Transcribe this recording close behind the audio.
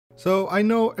So I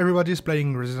know everybody's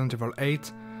playing Resident Evil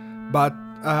 8, but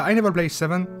I never played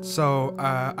 7, so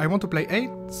I want to play 8,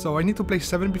 so I need to play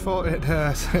 7 before it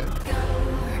has...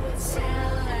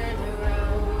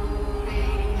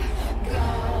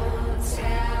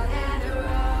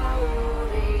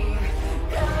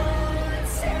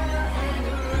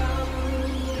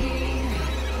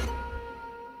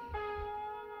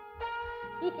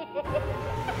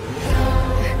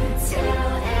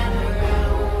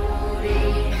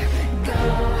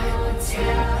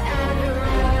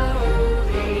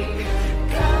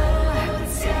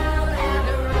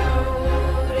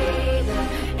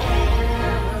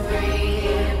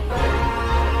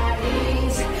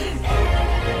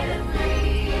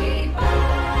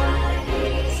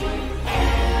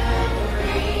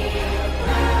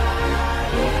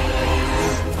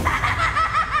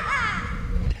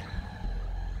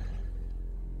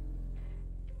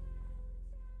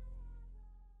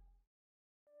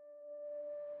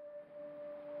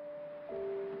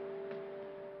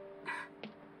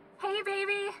 Hey,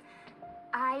 baby!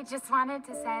 I just wanted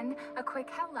to send a quick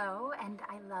hello, and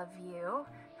I love you.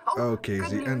 Oh, Okay,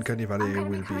 the Uncanny Valley will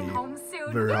be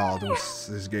very hard with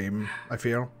this game, I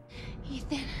feel.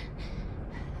 Ethan.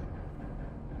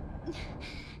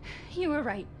 You were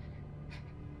right.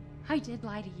 I did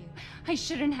lie to you. I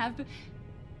shouldn't have.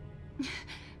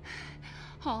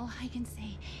 All I can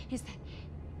say is that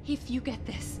if you get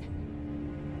this,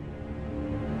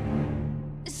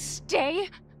 stay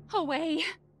away.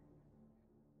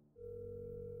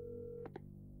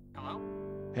 Hello?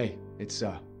 Hey, it's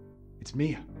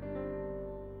Mia.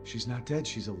 She's not dead,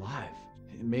 she's alive.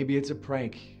 Maybe it's a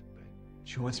prank, but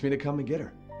she wants me to come and get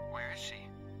her. Where is she?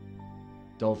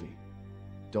 Dulvey,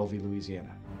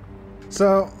 Louisiana.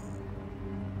 So,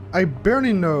 I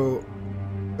barely know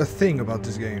a thing about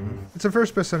this game. It's a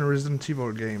first-person Resident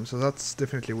Evil game, so that's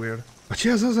definitely weird. But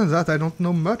yeah, other than that, I don't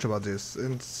know much about this.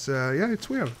 And it's, yeah, it's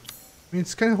weird. I mean,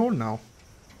 it's kind of old now.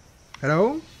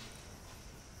 Hello?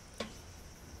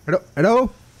 Hello?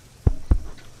 Hello?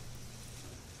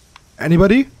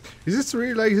 Anybody? Is this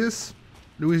really like this?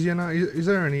 Louisiana? Is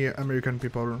there any American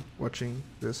people watching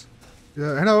this?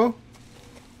 Hello?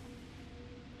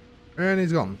 And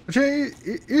he's gone. Actually,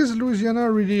 is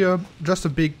Louisiana really just a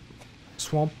big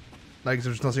swamp? Like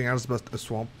there's nothing else but a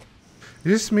swamp?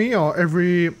 Is this me, or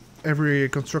every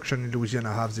construction in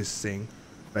Louisiana has this thing?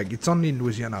 Like it's only in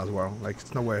Louisiana as well, like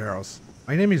it's nowhere else.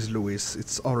 My name is Louis.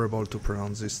 It's horrible to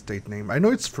pronounce this state name. I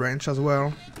know it's French as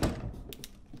well.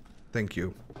 Thank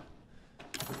you.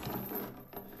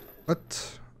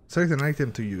 But select an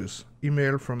item to use.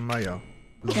 Email from Maya.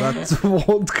 That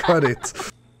won't cut it.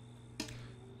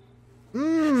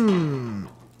 Mmm.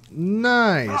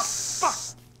 Nice.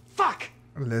 Oh, fuck!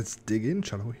 Let's dig in,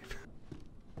 shall we?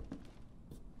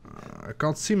 I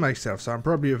can't see myself, so I'm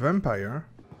probably a vampire.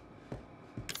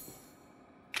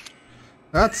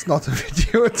 That's not a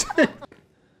video tip.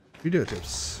 Video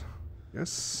tips.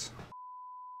 Yes.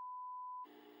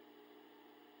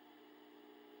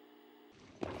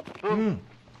 Hmm.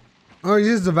 Oh, is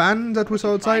this the van that we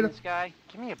saw outside?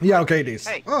 Yeah, okay, it is.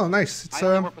 Hey, oh, nice. It's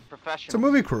a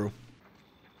movie crew.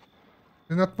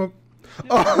 It's not oh,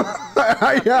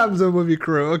 I am the movie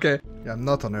crew. Okay. Yeah, I'm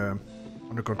not on a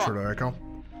controller. I can't.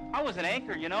 I was an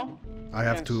anchor, you know. I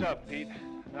have to. What's up, Pete?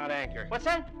 Not anchor. What's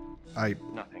that?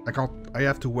 Nothing. I can't. I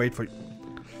have to wait for you.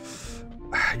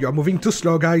 You're moving too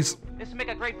slow, guys. This would make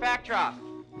a great backdrop.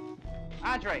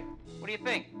 Andre, what do you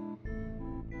think?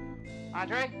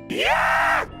 Andre?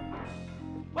 Yeah!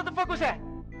 What the fuck was that?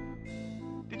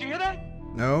 Did you hear that?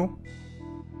 No.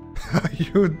 Are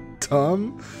you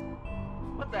dumb?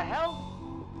 What the hell?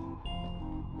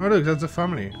 Oh look, that's the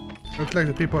family. Looks like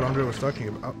the people Andre was talking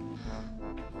about.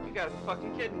 You gotta be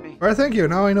fucking kidding me. Alright, thank you.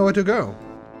 Now I know where to go.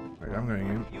 Right, I'm going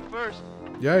in. You first.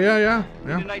 Yeah.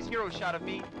 Need a nice hero shot of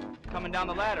me coming down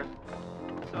the ladder.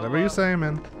 So, Whatever you say,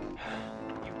 man.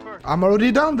 You first. I'm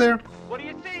already down there. What do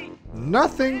you see?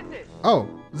 Nothing. What is it? Oh,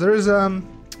 there is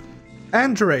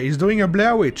Andre is doing a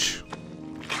Blair Witch.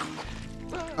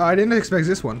 I didn't expect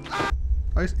this one.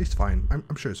 It's fine.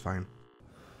 I'm sure it's fine.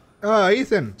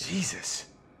 Ethan. Jesus.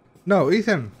 No,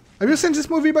 Ethan. Have you seen this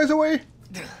movie, by the way?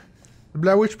 The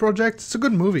Blair Witch Project? It's a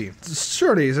good movie.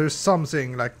 Surely there's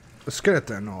something like a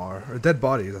skeleton or a dead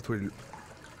body that will...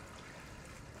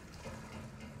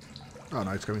 Oh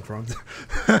no, it's coming from...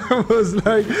 I was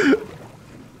like...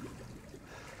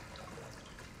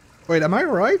 Wait, am I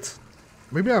right?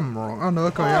 Maybe I'm wrong. Oh no,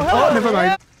 okay. Oh, never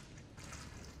mind.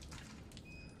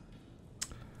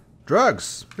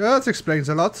 Drugs. Yeah, that explains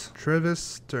a lot.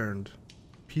 Travis turned.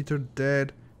 Peter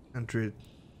dead. Andre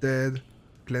dead.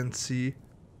 Clancy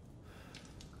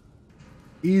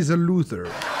is a loser.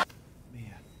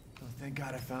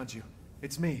 God, I found you.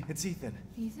 It's me. It's Ethan.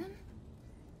 Ethan?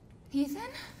 Ethan?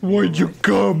 Why'd you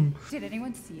come? Did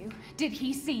anyone see you? Did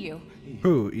he see you?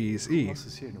 Who is Who he? else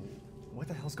is here? What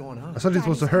the hell's going on? I thought it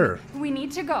was Daddy's her. coming. We need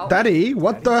to go. Daddy,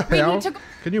 what the We hell? need to go.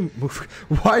 Can you move?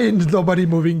 Why is nobody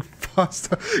moving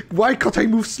faster? Why can't I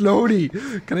move slowly?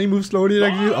 Can I move slowly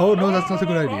like this? Oh no, that's not a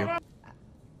good idea.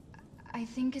 I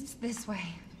think it's this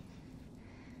way.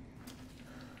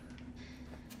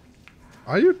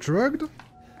 Are you drugged?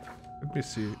 Let me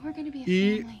see. We're gonna be a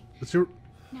E family zero.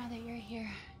 now that you're here.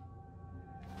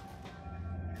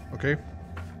 Okay.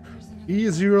 There's another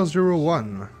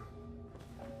E001.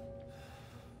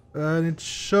 And it's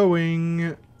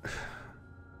showing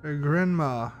a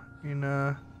grandma in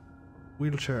a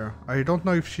wheelchair. I don't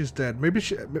know if she's dead. Maybe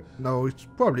she... No, it's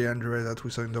probably Andrea that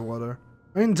we saw in the water.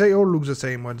 I mean, they all look the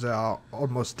same when they are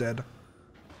almost dead.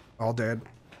 Or dead.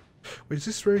 Wait, is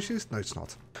this racist? No, it's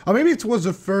not. Or maybe it was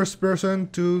the first person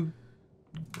to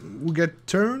get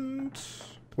turned?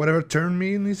 Whatever turn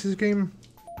means in this game.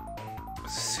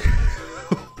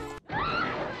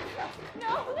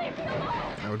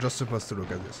 I was just supposed to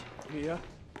look at this. Yeah.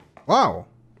 Wow!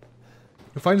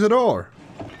 You find the door!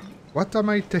 What am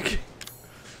I taking?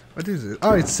 What is it?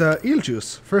 Oh, it's eel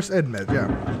juice. First aid med, yeah.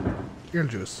 Eel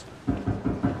juice.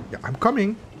 Yeah, I'm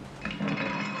coming.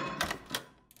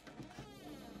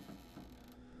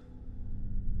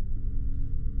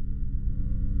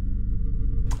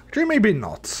 Actually, maybe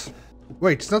not.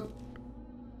 Wait, it's not...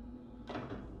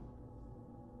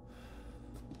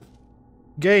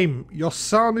 Game, your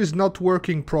sound is not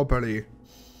working properly.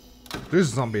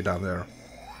 There's a zombie down there.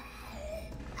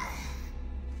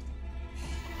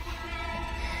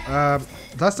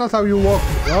 That's not how you walk.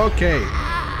 Okay.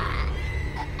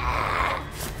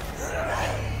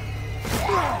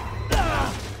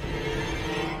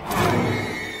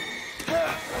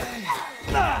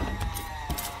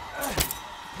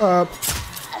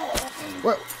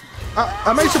 What?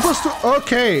 Am I supposed to?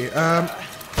 Okay.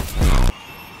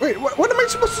 Wait, what am I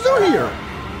supposed to do here?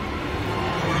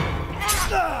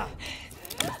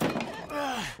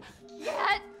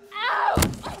 Get out!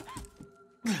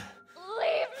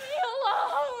 Leave me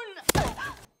alone!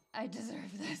 I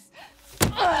deserve this.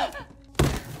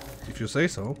 If you say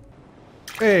so.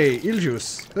 Hey, eel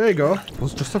juice. There you go. It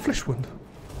was just a flesh wound.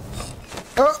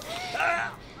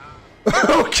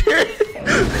 Okay.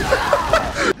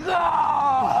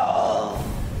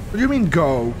 What do you mean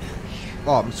go?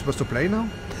 Oh, I'm supposed to play now?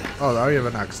 Oh, I have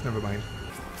an axe. Never mind.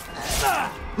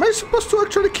 Am I supposed to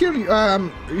actually kill you?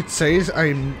 It says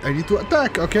I need to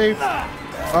attack. Okay.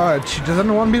 She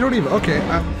doesn't want me to leave. Okay.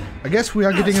 I guess we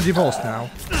are getting a divorce now.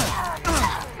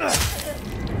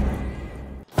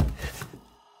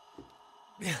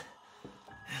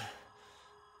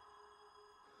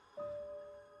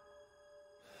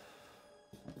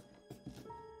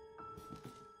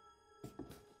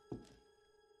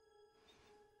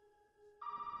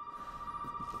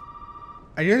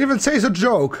 I didn't even say it's a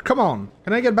joke. Come on.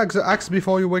 Can I get back the axe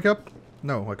before you wake up?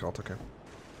 No, I can't. Okay.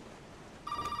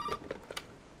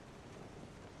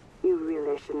 You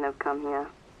really shouldn't have come here.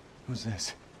 Who's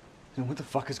this? And what the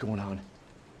fuck is going on?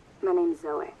 My name's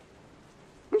Zoe.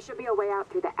 There should be a way out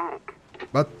through the attic.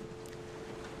 But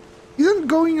isn't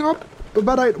going up a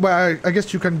bad idea? Well, I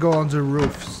guess you can go on the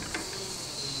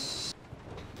roofs.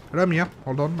 Ramia,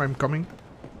 hold on, I'm coming.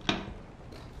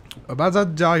 About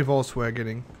that divorce we're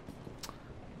getting.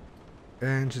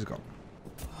 And she's gone.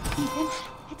 Ethan,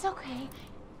 it's okay.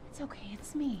 It's okay,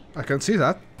 it's me. I can see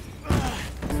that.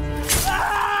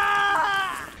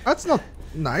 That's not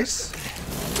nice.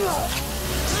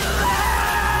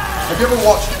 Have you ever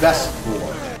watched Best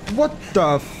Boy? What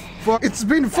the fuck? It's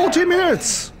been 40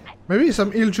 minutes! Maybe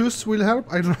some eel juice will help?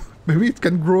 I don't know. Maybe it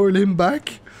can grow him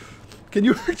back? Can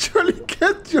you actually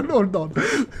get your... Hold on.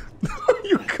 No,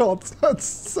 you can't. That's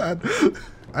sad.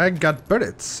 I got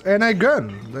bullets and a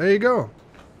gun. There you go.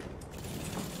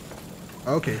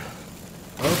 Okay.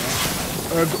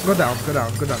 Okay. Go down, Andrea.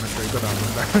 Go down.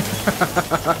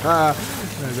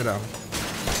 No, go down.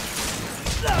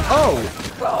 Oh!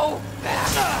 Go back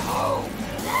home!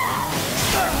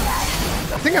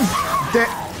 I think I'm dead.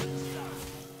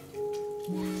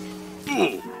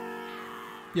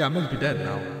 Yeah, I'm gonna be dead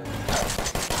now.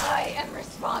 I am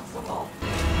responsible.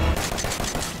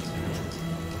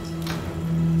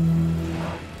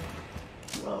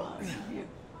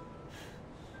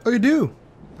 Oh, you do?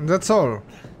 And that's all.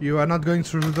 You are not going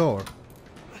through the door.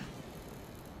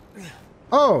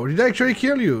 Oh, did I actually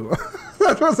kill you?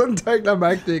 That was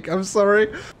anticlimactic. I'm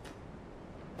sorry.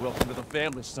 Welcome to the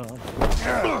family, son.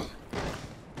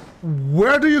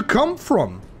 Where do you come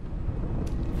from?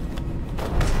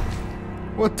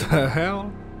 What the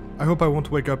hell? I hope I won't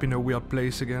wake up in a weird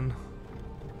place again.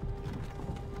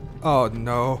 Oh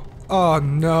no. Oh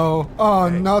no. Oh,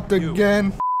 hey, not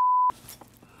again.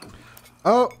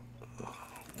 Oh.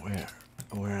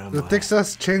 Where am the I?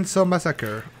 Texas Chainsaw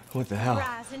Massacre. What the hell?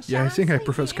 Yeah, I think I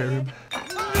prefer Skyrim.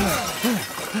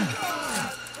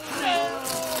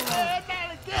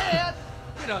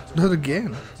 Not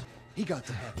again. He got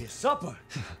to have his supper.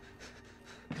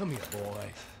 Come here,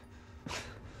 boy.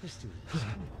 Let's do this.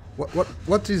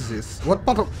 What is this? What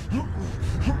part of... Shit,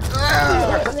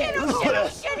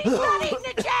 he's not eating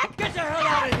the jack! Get the hell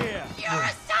out of here! You're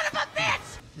a son of a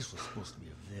bitch! This was supposed to be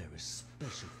a very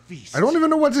special feast. I don't even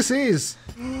know what this is.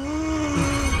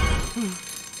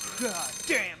 God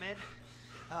damn it!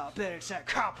 I'll bet it's that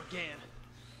cop again.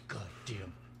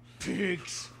 Goddamn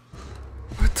pigs.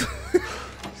 What?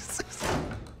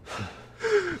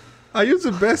 Are you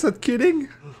the best at kidding?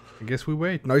 I guess we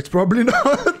wait. No, it's probably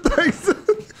not.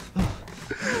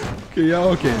 Okay, yeah,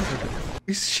 okay.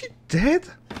 Is she dead?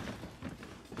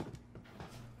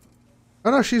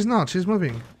 Oh no, she's not. She's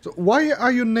moving. So why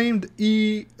are you named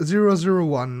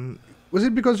E001? Was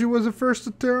it because you were the first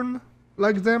to turn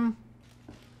like them?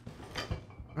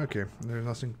 Okay, there's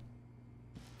nothing.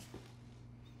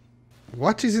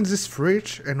 What is in this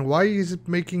fridge and why is it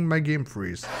making my game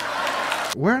freeze?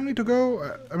 Where I need to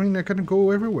go? I mean, I can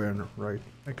go everywhere, right?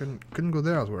 I couldn't go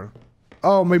there as well.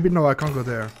 Oh, maybe no, I can't go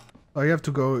there. I have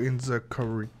to go in the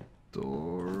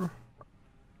corridor.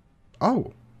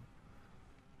 Oh.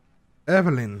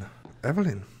 Evelyn.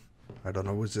 Evelyn. I don't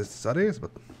know who that is,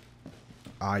 but...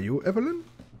 Are you Evelyn?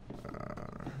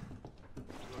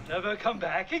 You'll never come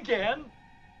back again.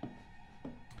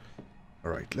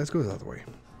 Alright, let's go that way.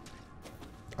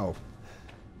 Oh.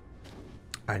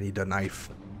 I need a knife.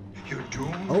 You're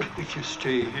doomed if you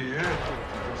stay here.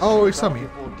 Oh, he saw me.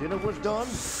 Dinner was done.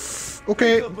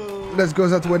 Okay, let's go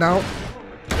that way now.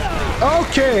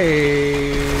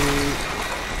 Okay.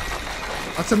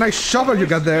 That's a nice shovel you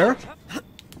got there.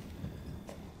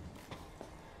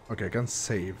 Okay, I can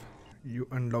save. You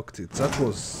unlocked it. That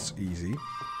was easy.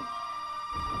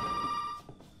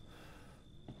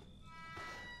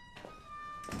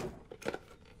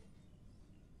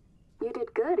 You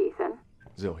did good, Ethan.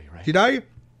 Zoe, right? Did I?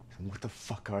 What the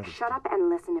fuck are these? Shut up and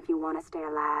listen if you want to stay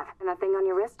alive. And that thing on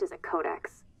your wrist is a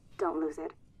codex. Don't lose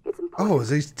it. It's important. Oh,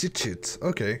 they stitch it.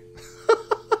 Okay.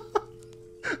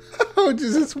 How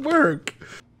does this work?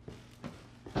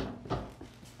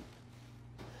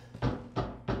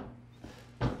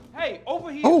 Hey,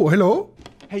 over here! Oh, hello?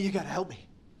 Hey, you gotta help me.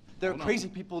 There are crazy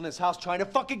people in this house trying to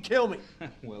fucking kill me.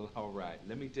 Well, all right.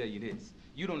 Let me tell you this.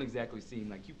 You don't exactly seem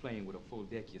like you playing with a full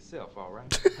deck yourself, all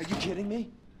right? Are you kidding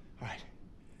me? All right.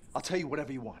 I'll tell you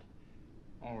whatever you want.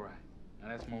 All right. Now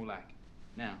that's more like it.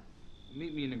 Now,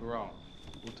 meet me in the garage.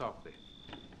 We'll talk there.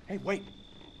 Hey, wait.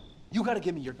 You gotta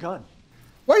give me your gun.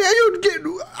 Why are you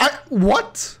getting...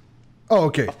 What? Oh,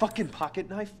 okay. A fucking pocket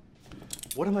knife?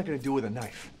 What am I gonna do with a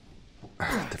knife?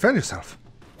 Defend yourself.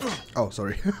 Oh,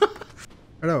 sorry.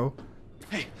 Hello.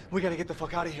 Hey, we gotta get the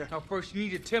fuck out of here. Now, first, you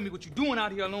need to tell me what you're doing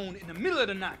out here alone in the middle of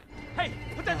the night. Hey,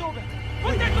 put that door back.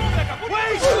 Put that door back up.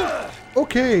 Wait!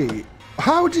 Okay.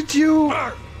 How did you...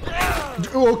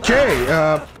 Okay,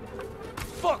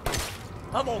 Fuck!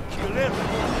 I'm gonna kill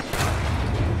everyone.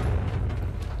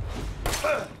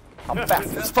 I'm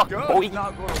fast as fuck, boy. It's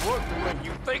not gonna work the way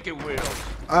you think it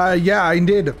will. yeah,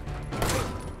 indeed.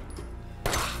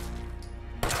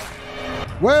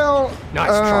 Well, Nice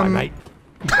try, mate.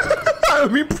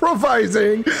 I'm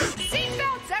improvising.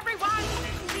 Seatbelts, everyone!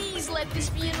 Please let this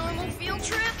be a normal field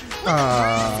trip. No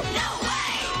way!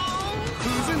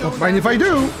 Don't mind if I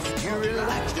do.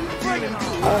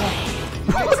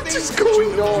 What is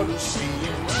going on?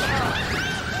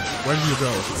 Where do you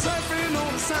go?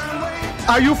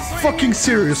 Are you fucking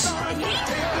serious? On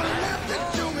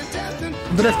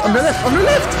the left, on the left, on the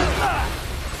left!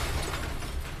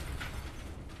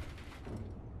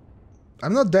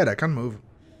 I'm not dead, I can't move.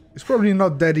 He's probably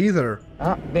not dead either.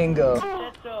 Ah, bingo.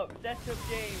 That's a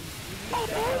game.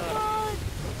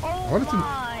 What is it?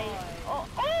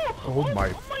 Oh my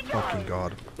fucking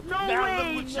god. No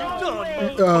way! No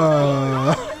way!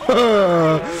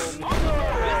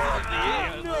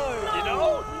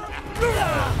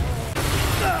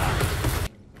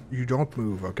 You don't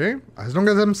move, okay? As long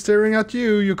as I'm staring at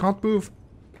you, you can't move.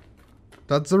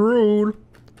 That's the rule.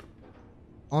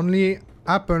 Only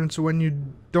happens when you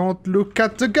don't look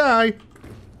at the guy.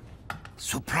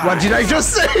 Surprise. What did I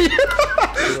just say?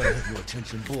 Your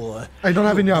attention, boy. I don't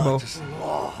have any ammo.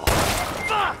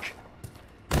 Fuck!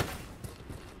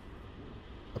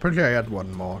 Apparently I had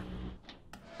one more.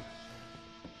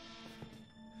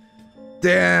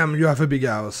 Damn, you have a big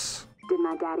house. Did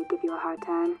my daddy give you a hard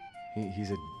time?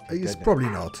 He's He's probably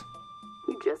not.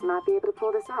 You just might be able to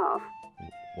pull this off.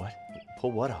 What?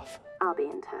 Pull what off? I'll be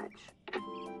in touch.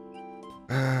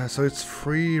 So it's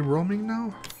free roaming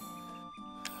now?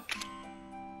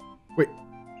 Wait.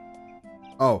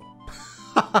 Oh.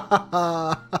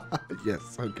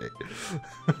 Yes, okay.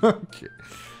 Okay.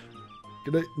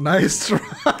 Nice try.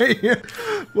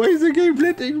 Why is the game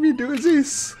letting me do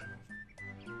this?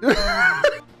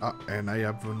 And I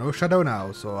have no shadow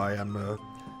now, so I am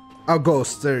a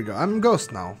ghost. There you go. I'm a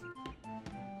ghost now.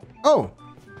 Oh.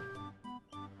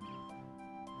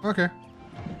 Okay.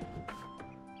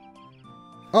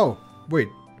 Oh, wait.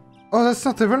 Oh, that's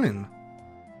not Evelyn.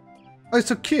 Oh,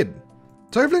 it's a kid.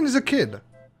 So Evelyn is a kid.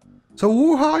 So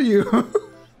who are you?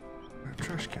 A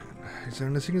trash can. Is there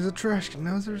anything in the trash can?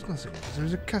 No, there's nothing.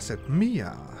 There's a cassette.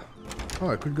 Mia. Oh,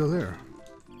 I could go there.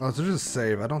 Oh, there's a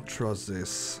save. I don't trust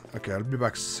this. Okay, I'll be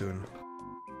back soon.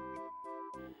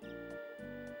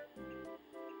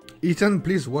 Ethan,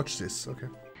 please watch this. Okay.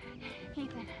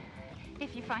 Ethan,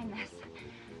 if you find this,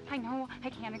 I know I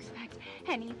can't expect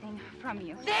anything from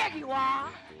you. There you are!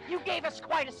 You gave us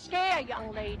quite a scare,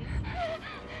 young lady.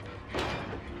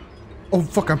 Oh,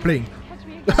 fuck, I'm playing.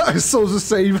 I saw the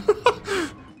save.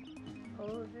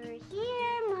 Over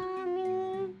here,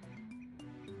 Mommy.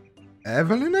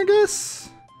 Evelyn, I guess?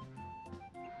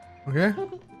 Okay.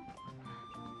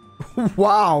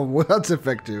 Wow, that's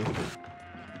effective.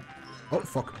 Oh,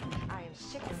 fuck. I am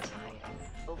sick and tired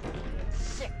of being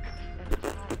sick and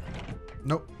tired.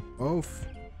 Nope. Oh.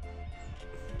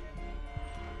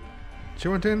 She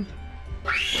went in.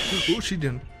 Oh, she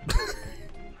didn't.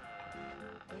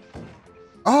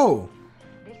 Oh!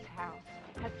 This house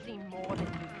has seen more than you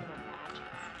can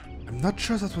imagine. I'm not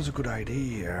sure that was a good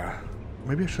idea.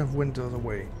 Maybe I should have went the other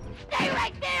way. Stay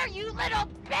right there, you little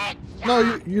bitch!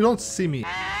 No, you don't see me.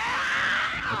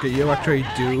 Okay, you actually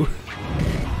do.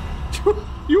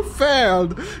 You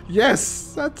failed!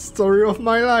 Yes! That's the story of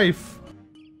my life.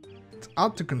 It's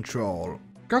out of control.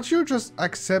 Can't you just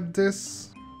accept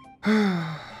this?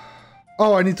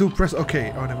 Oh, I need to press...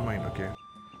 Okay. Oh, never mind. Okay.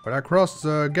 But I crossed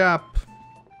the gap.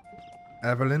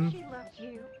 Evelyn. She loves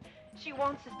you. She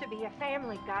wants us to be a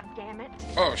family, goddammit.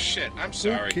 Oh shit, I'm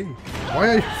sorry. Okay. Why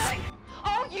are you...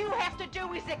 All you have to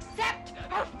do is accept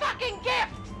her fucking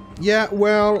gift! Yeah,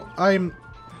 well,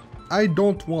 I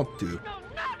don't want to.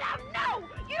 No!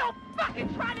 You don't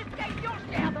fucking try to take your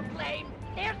share of the blame!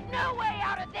 There's no way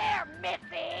out of there,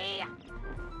 Missy!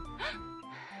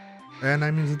 And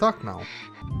I'm in the dark now.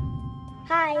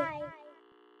 Hi.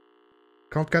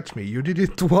 Can't catch me. You did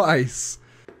it twice.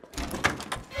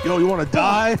 Yo, you wanna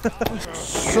die?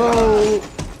 So...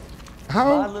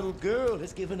 How... My little girl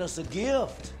has given us a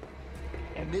gift.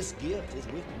 And this gift is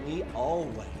with me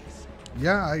always.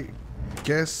 Yeah, I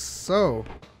guess so.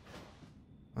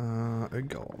 A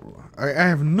goal. I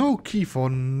have no key for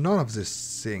none of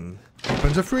this thing.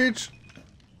 Open the fridge.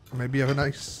 Maybe have a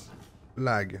nice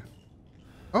lag.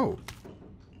 Oh.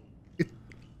 It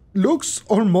looks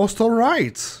almost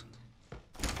alright.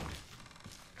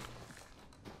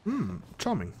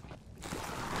 Charming.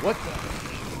 What the?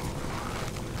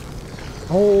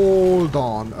 Hold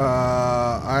on.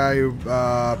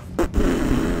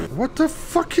 What the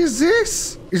fuck is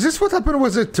this? Is this what happened?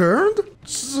 Was it turned?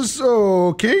 So,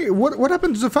 okay. What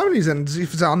happened to the families then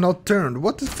if they are not turned?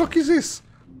 What the fuck is this?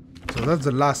 So that's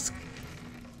the last.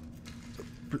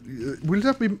 Will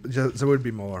there be? There will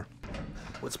be more.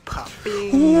 What's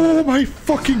popping? Oh my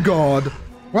fucking god!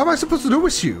 What am I supposed to do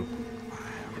with you?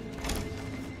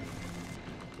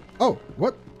 Oh,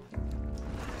 what?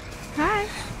 Hi.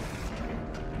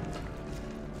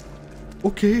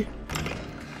 Okay.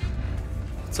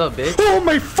 What's up, bitch? Oh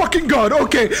my fucking god,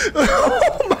 okay!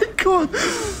 Oh my god!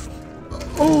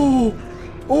 Oh!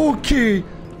 Okay!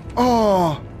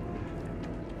 Oh!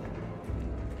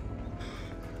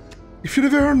 If you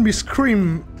never heard me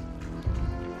scream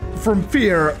from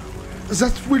fear,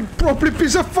 that will probably be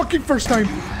the fucking first time!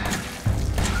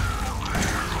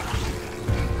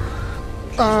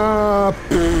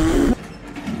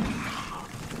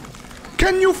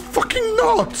 Can you fucking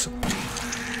not?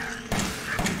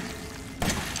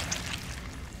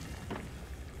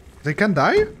 They can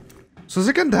die? So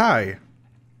they can die.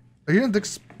 I didn't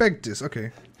expect this.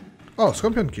 Okay. Oh,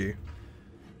 Scorpion key.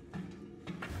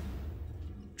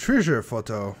 Treasure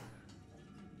photo.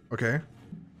 Okay.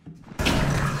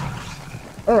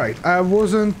 Alright, I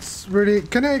wasn't really...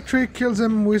 Can I actually kill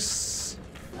them with...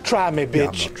 Try me,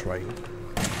 bitch. Yeah, I'm not trying.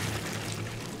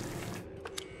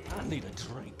 I need a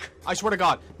drink. I swear to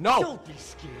God, no! Don't be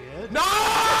scared. No!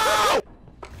 No!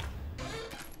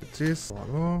 This.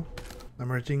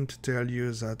 I'm writing to tell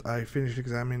you that I finished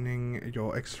examining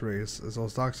your x-rays.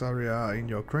 Those dark areas in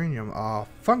your cranium are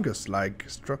fungus-like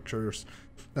structures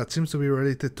that seems to be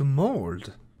related to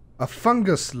mold. A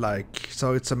fungus-like,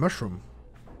 so it's a mushroom.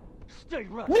 Stay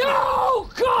right. No,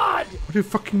 God! What do you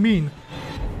fucking mean?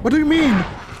 What do you mean?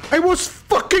 I was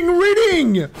fucking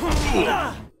reading!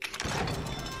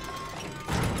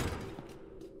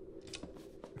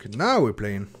 Okay, now we're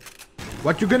playing.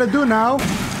 What you gonna do now?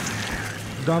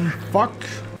 Dumb fuck.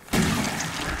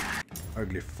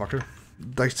 Ugly fucker.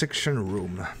 Dissection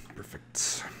room.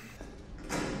 Perfect.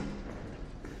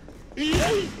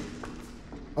 Okay.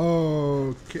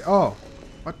 Oh.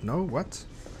 What? No, what?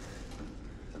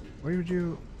 Why would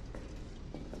you...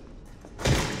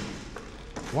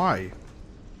 Why?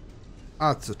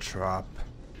 That's a trap.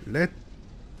 This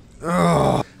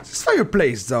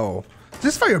fireplace though.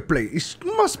 This fireplace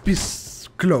must be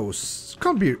close.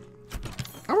 Can't be...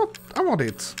 I want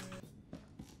it.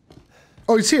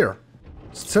 Oh, it's here.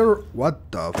 Sir,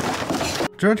 what the...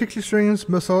 Dramatically strengthens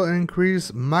muscle and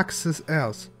increase max's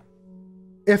health.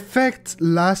 Effect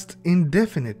lasts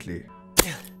indefinitely.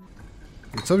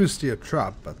 It's obviously a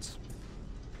trap, but...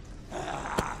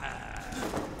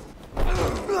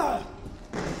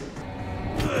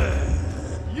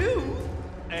 You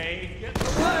ain't getting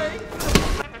away.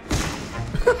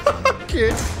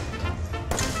 Okay.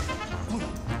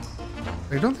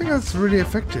 I don't think that's really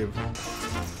effective.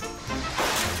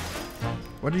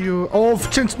 What do you... Oh,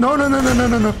 change... No, no, no, no, no,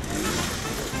 no, no.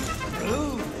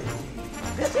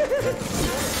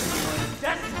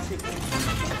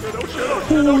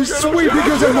 Oh, sweet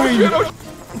because I'm mine.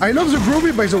 I love the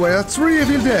groovy, by the way. That's really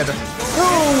Evil Dead.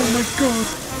 Oh my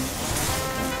god.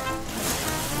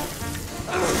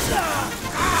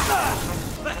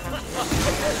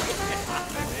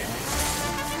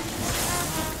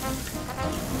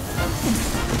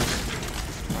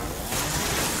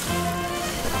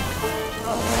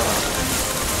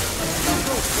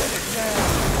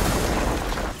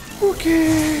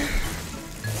 Okay.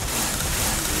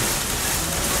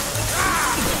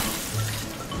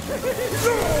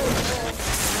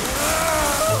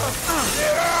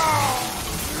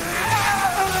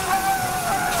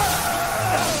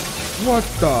 What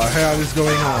the hell is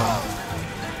going on?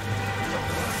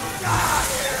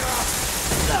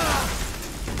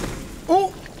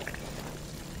 Oh!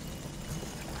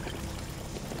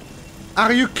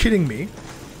 Are you kidding me?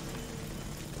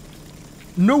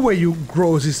 No way you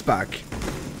grow this back.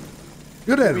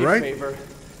 You're dead, Do me a right? favor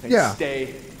and Yeah.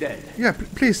 stay dead. Yeah,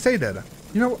 please stay dead.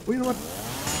 You know what?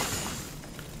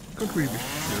 Can't really be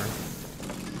sure.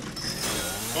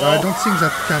 I don't think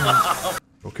that can...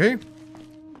 Okay.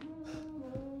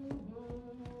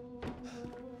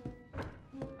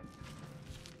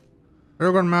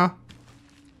 Hello, Grandma.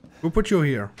 Who put you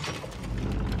here?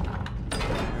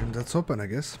 And that's open, I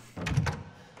guess.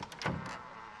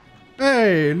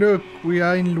 Hey, look, we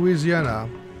are in Louisiana.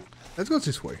 Let's go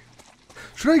this way.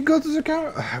 Should I go to the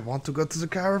caravan? I want to go to the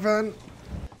caravan.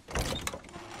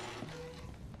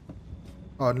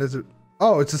 Oh, unless it...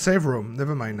 Oh, it's a save room.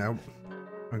 Never mind now.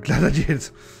 I'm glad I did.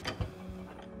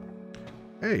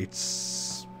 Hey,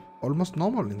 it's almost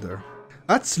normal in there.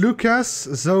 That's Lucas,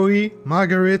 Zoe,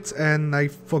 Margaret, and I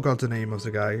forgot the name of the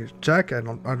guy. Jack, I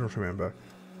don't remember.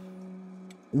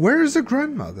 Where is the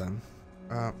grandma then?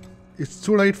 It's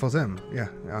too late for them. Yeah.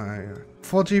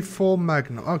 44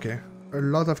 Magnum. Okay. A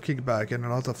lot of kickback and a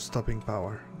lot of stopping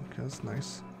power. Okay, that's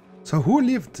nice. So who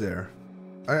lived there?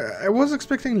 I was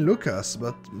expecting Lucas,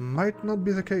 but might not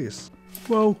be the case.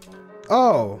 Whoa.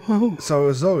 Oh.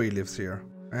 So Zoe lives here.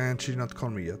 And she did not call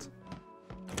me yet.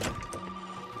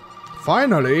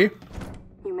 Finally!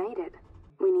 You made it.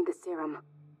 We need the serum.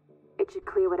 It should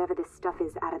clear whatever this stuff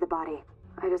is out of the body.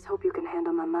 I just hope you can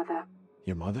handle my mother.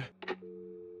 Your mother?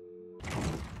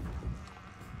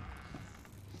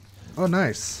 Oh,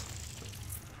 nice.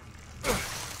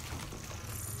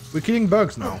 We're killing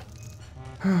bugs now.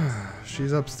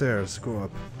 She's upstairs. Go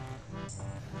up.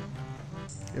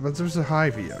 Yeah, but there's a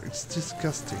hive here. It's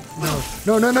disgusting. No.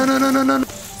 No, no, no, no, no, no, no, no.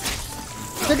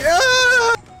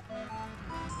 Ah!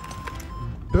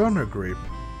 Burner grip.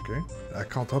 Okay. I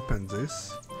can't open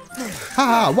this.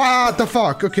 Ah! What the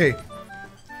fuck? Okay.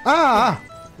 Ah!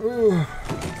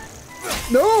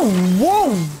 No!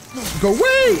 Whoa! Go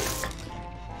away!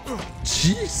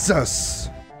 Jesus!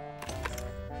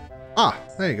 Ah,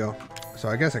 there you go. So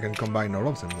I guess I can combine all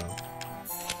of them now.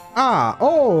 Ah!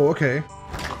 Oh, okay.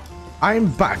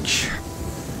 I'm back.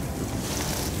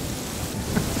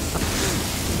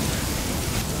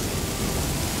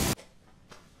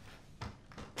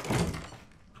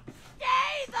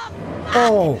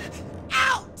 Oh!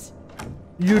 Out!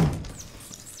 You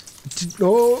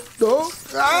No, no.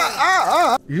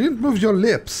 You didn't move your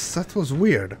lips. That was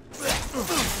weird.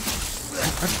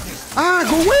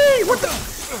 Go away! What the?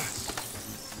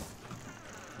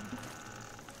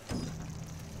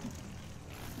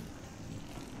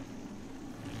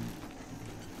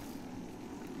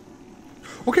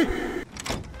 Okay.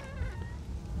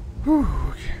 Whew,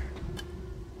 okay.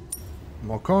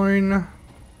 More coin.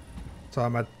 So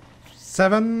I'm at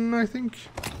 7, I think.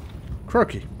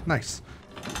 Croaky. Nice.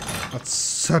 That's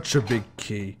such a big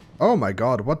key. Oh my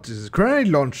god, what is this? Grenade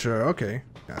launcher. Okay.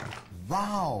 Yeah.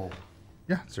 Wow.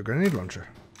 Yeah, it's a grenade launcher.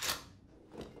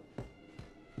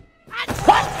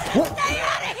 What? Stay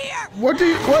out of here! What do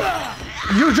you... What?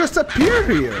 You just appeared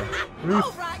here. Really,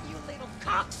 All right, you little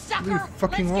cocksucker. what do you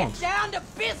fucking want? Let's get down to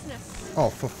business. Oh,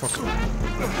 for fuck's sake.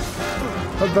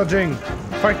 Stop dodging.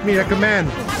 Fight me like a man.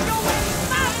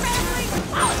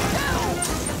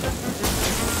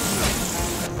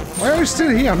 Why are you still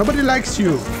here? Nobody likes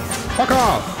you. Fuck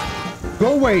off.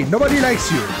 Go away. Nobody likes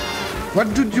you.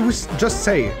 What did you just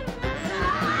say?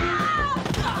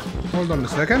 Hold on a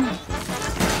second.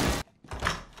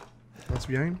 What's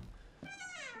behind?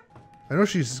 I know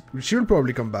she'll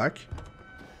probably come back.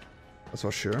 That's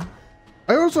for sure.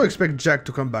 I also expect Jack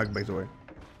to come back, by the way.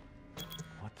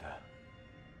 What the?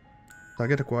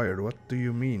 Target acquired. What do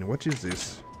you mean? What is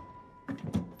this?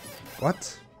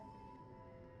 What?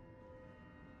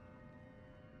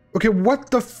 Okay,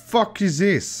 what the fuck is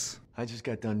this? I just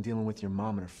got done dealing with your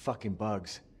mom and her fucking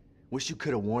bugs. Wish you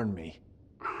could have warned me.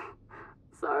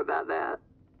 Sorry about that.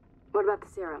 What about the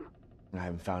serum? I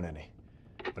haven't found any.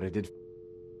 But I did.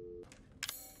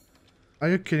 Are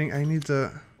you kidding? I need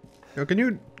the... Yo, can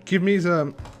you give me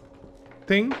the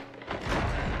thing?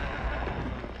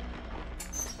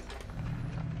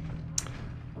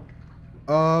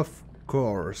 Of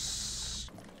course.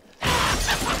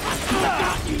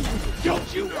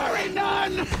 Don't you worry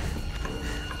none!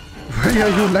 Why are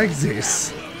you like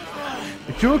this?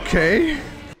 Are you okay?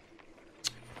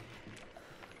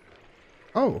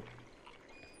 Oh.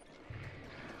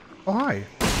 Oh, hi.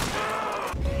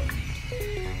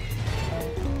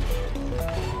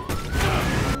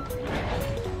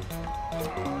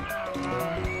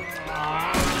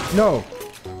 No.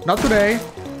 Not today.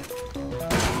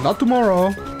 Not tomorrow.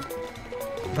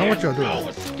 Not what you're doing. No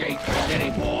escape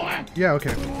anymore. Yeah,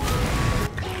 okay.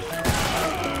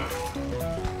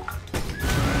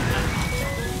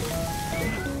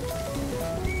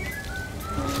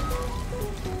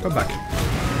 Come back.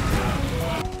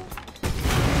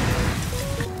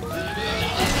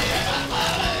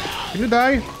 Can you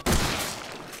die?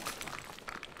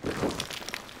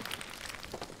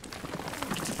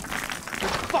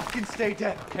 Fucking stay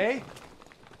dead, okay?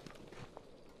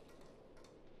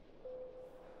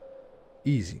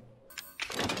 Easy.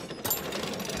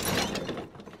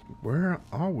 Where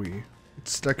are we?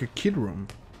 It's like a kid room.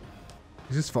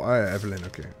 Is this for Evelyn?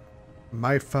 Okay.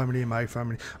 My family, my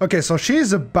family. Okay, so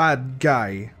she's a bad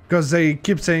guy because they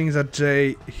keep saying that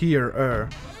they hear her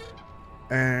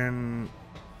and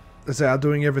they are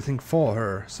doing everything for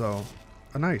her. So,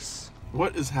 nice.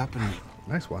 What is happening?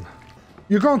 Nice one.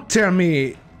 You can't tell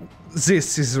me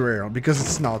this is real because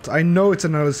it's not. I know it's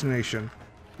an hallucination.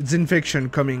 It's infection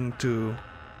coming to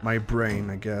my brain,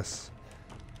 I guess.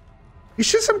 Is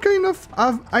she some kind of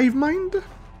hive mind?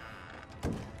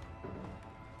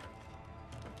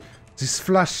 This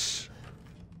flash...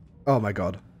 Oh my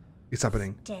god. It's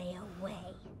happening. Stay away.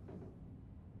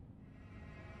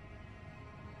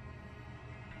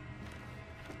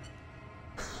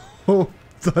 Oh,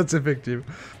 that's effective.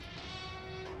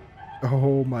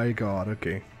 Oh my god,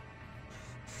 okay.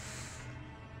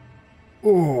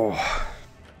 Oh.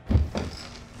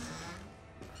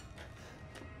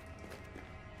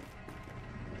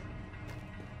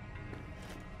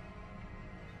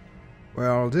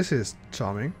 Well, this is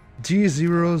charming.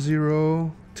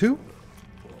 G002?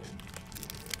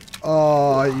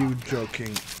 Oh, are you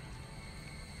joking?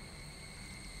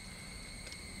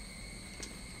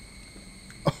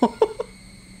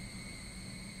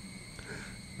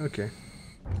 Okay.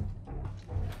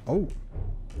 Oh.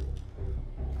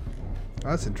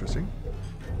 That's interesting.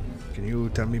 Can you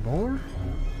tell me more?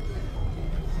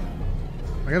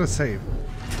 I gotta save.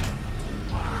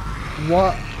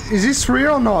 What? Is this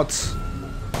real or not?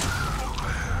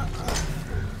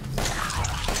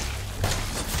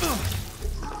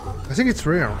 I think it's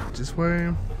real. This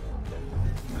way.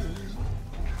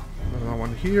 Another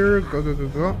one here. Go, go, go,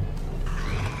 go.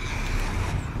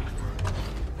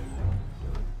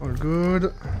 All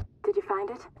good. Did you find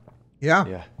it? Yeah.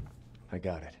 Yeah, I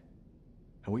got it.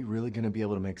 Are we really gonna be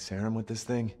able to make serum with this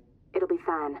thing? It'll be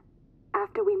fine.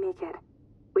 After we make it,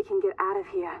 we can get out of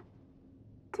here.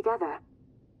 together.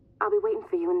 I'll be waiting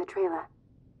for you in the trailer.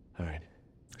 Alright.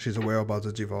 She's aware about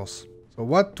the divorce. So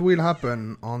what will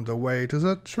happen on the way to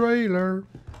the trailer?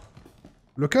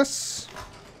 Lucas?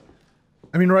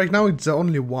 I mean, right now it's the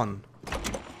only one.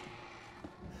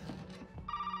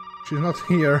 She's not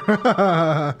here. Hey,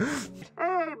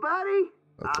 buddy.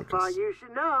 That's I thought you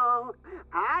should know.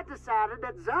 I decided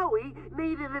that Zoe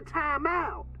needed a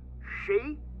timeout.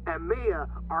 She and Mia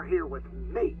are here with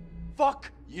me.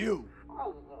 Fuck you.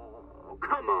 Oh,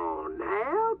 come on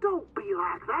now. Don't be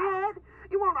like that.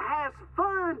 You want to have some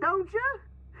fun, don't you?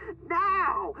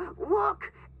 Now,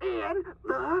 look in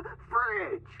the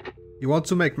fridge. You want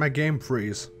to make my game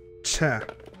freeze? Cha.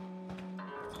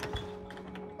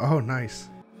 Oh, nice.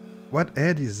 What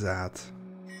head is that?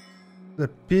 The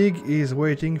pig is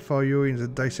waiting for you in the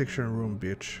dissection room,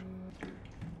 bitch.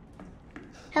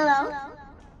 Hello?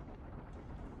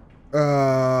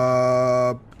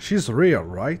 She's real,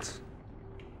 right?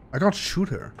 I can't shoot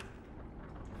her.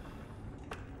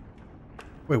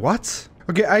 Wait, what?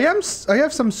 Okay, I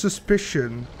have some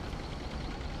suspicion.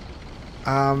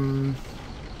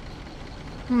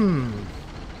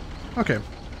 Okay.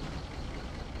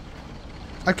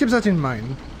 I'll keep that in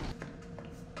mind.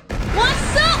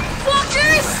 What's up,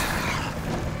 fuckers?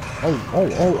 Oh.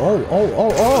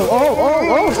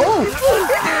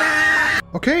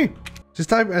 Okay. This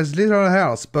type has little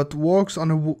health, but walks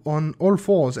on all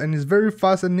fours and is very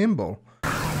fast and nimble.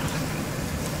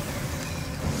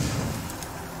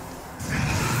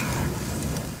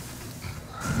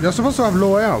 You're supposed to have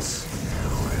low health.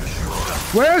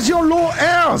 Where's your low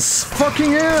health?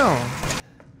 Fucking hell!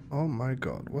 Oh my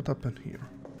god, what happened here?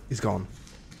 He's gone.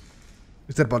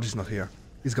 His dead body's not here.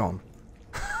 He's gone.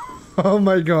 Oh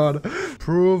my god.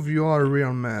 Prove you are a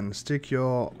real man. Stick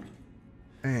your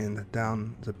hand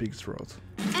down the pig's throat.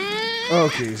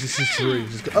 Okay, this is three.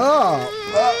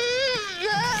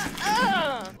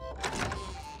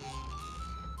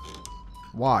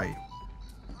 Why?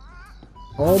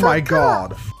 Oh my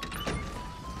god.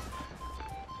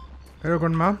 Hello,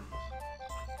 Grandma.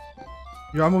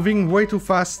 You are moving way too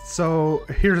fast, so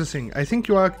here's the thing. I think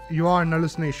you are an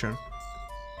hallucination.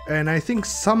 And I think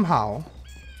somehow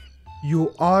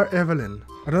you are Evelyn.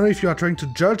 I don't know if you are trying to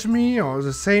judge me or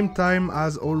the same time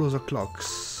as all other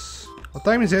clocks. What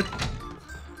time is it?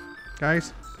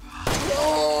 Guys?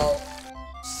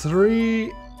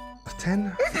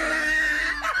 3:10?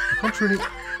 I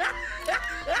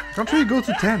can't really go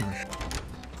to 10.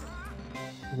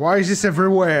 Why is this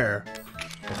everywhere?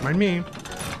 Don't mind me.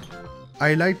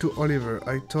 I lied to Oliver.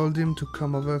 I told him to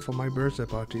come over for my birthday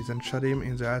parties and shut him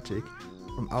in the attic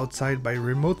from outside by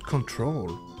remote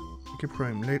control. I keep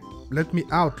crying. Let me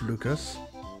out, Lucas.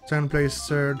 10th place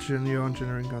third junior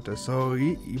engineering contest. So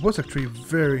he was actually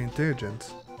very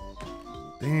intelligent.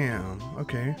 Damn.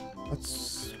 Okay.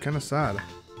 That's kind of sad.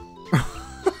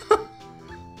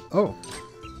 Oh.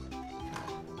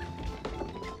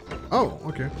 Oh,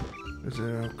 okay. There's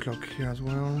a clock here as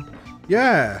well.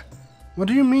 Yeah! What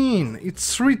do you mean?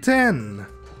 It's 3:10!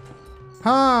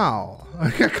 How? I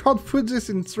can't put this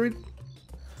in 3...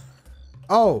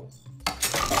 Oh!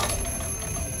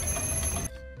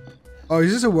 Oh,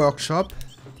 is this a workshop?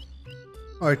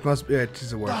 Oh, it must be... Yeah, it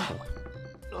is a workshop.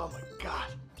 Oh my god.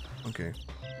 Okay.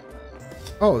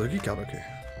 Oh, the key card, okay.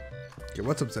 Okay,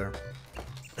 what's up there?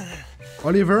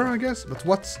 Oliver, I guess? But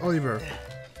what's Oliver?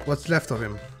 What's left of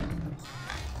him?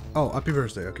 Oh, happy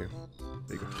birthday, okay.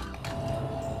 There you go.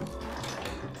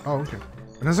 Oh, okay.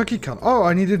 Another key card. Oh,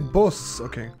 I needed both,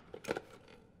 okay.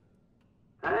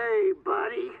 Hey,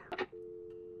 buddy.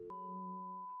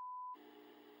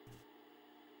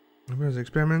 Where's the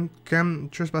experiment? Can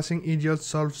trespassing idiot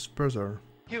solves puzzle?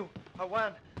 You are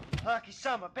one lucky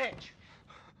summer bitch.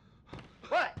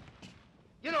 What?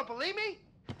 You don't believe me?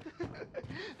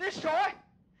 This toy?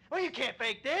 Well, you can't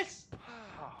fake this.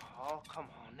 Oh, come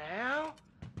on now.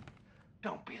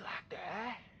 Don't be like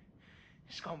that.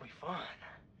 It's gonna be fun.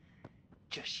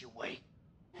 Just you wait.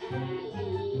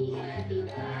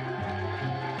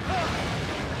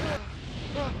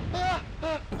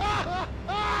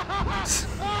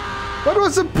 What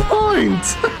was the point?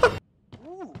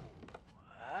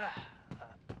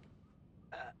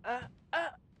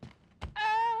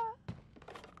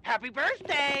 Happy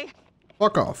birthday!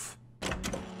 Fuck off.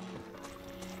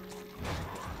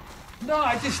 No,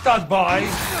 I just stopped by.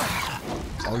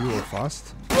 Oh, you were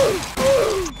fast.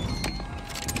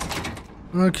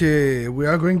 Okay, we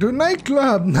are going to a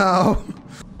nightclub now.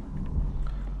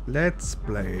 Let's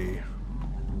play.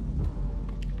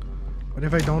 What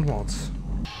if I don't want?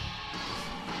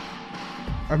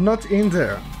 I'm not in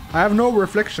there. I have no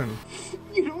reflection.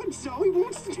 You know what Zoe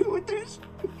wants to do with this?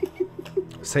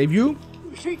 Save you?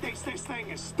 She thinks this thing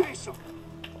is special.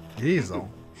 It is though.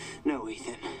 No,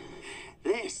 Ethan.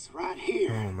 This right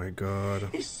here. Oh my god.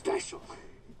 Is special.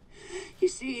 You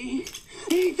see,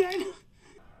 Ethan,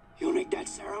 you'll need that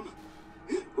serum.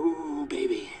 Ooh,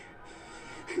 baby.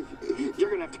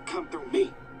 You're gonna have to come through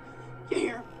me. You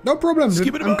hear? No problem,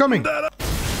 dude. I'm coming.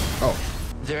 Oh.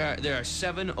 There are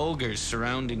 7 ogres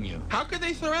surrounding you. How could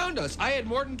they surround us? I had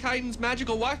Mordenkainen's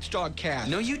magical watchdog cast.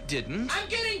 No, you didn't. I'm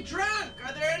getting drunk.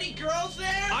 Are there any girls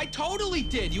there? I totally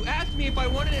did. You asked me if I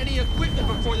wanted any equipment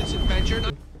before this adventure.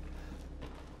 And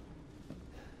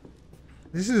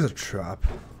This is a trap.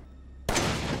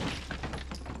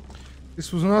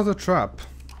 This was not a trap.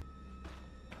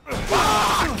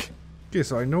 Fuck! Okay,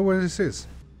 so I know where this is.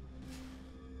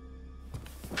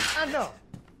 I know.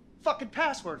 Fucking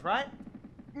password, right?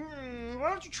 Why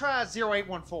don't you try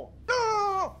 0814?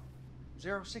 No!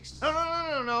 06.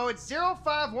 No. It's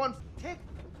 051. Tick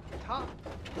tock,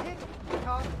 tick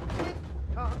tock, tick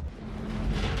tock.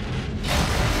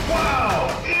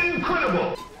 Wow!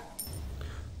 Incredible!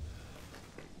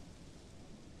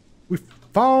 We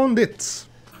found it!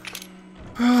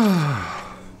 Oh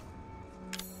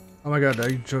my god, are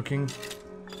you joking?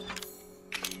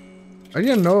 I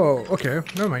didn't know. Okay,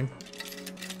 never mind.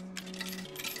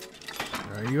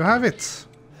 There you have it.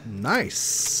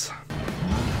 Nice.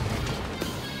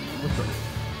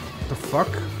 What the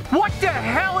fuck? What the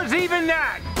hell is even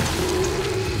that?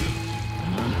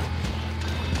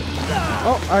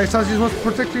 Oh, I thought he was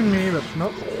protecting me, but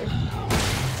no.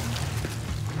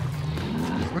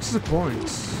 What's the point?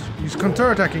 He's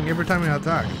counter-attacking every time I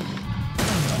attack.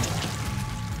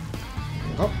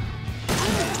 Oh.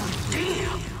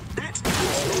 Damn, that's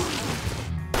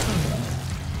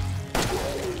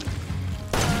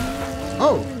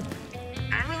Oh.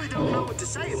 I really don't know what to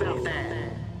say about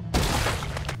that.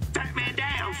 Fat man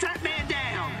down, fat man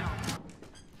down.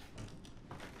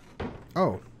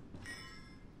 Oh.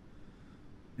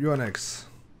 You are next.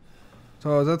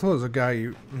 So that was a guy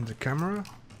in the camera?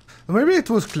 Or maybe it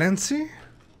was Clancy?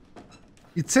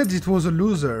 It said it was a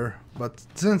loser, but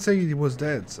it didn't say he was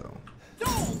dead, so...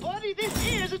 No, buddy, this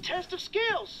is a test of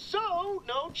skills, so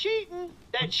no cheating.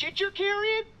 That shit you're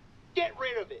carrying, get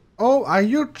rid of it. Oh, are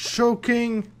you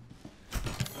choking?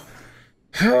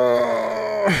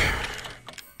 I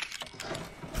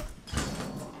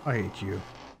hate you.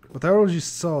 But I already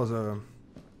saw the...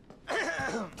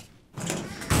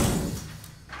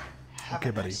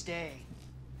 Okay, buddy. Stay.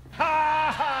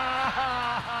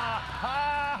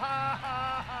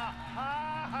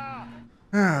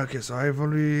 Okay, so I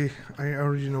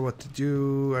already know what to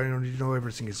do. I already know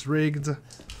everything is rigged.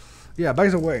 Yeah, by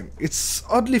the way, it's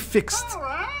oddly fixed.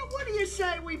 Alright, what do you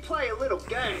say we play a little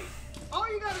game? All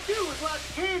you gotta do is light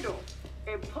the candle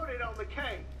and put it on the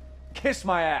cake. kiss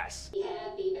my ass.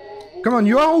 Come on,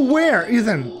 you are aware,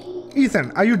 Ethan.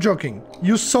 Ethan, are you joking?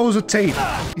 You saw the tape.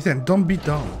 Ethan, don't be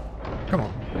dumb. Come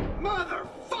on.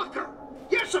 Motherfucker!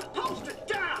 You're supposed to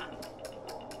die!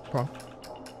 Come on.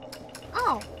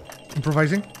 Oh.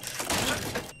 Improvising.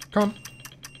 Come on.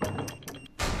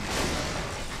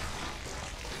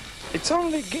 It's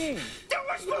only a game. That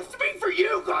was supposed to be for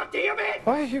you, goddammit!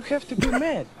 Why you have to be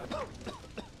mad?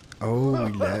 Oh,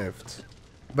 we left.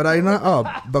 But I know. Oh,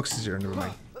 box is here. Never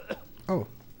mind. Oh.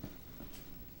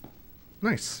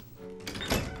 Nice.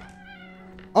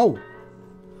 Oh.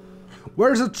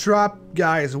 Where's the trap,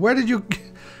 guys? Where did you...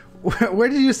 Where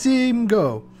did you see him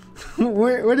go?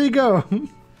 Where did he go?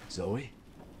 Zoe?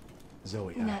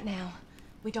 Zoe, Not now.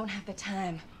 We don't have the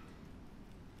time.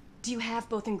 Do you have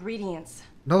both ingredients?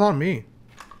 Not on me.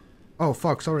 Oh,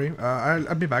 fuck, sorry.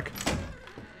 I'll be back.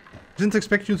 Didn't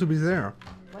expect you to be there.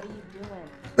 What are you doing?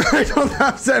 I don't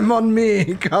have them on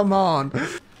me. Come on.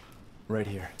 Right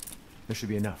here. There should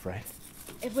be enough, right?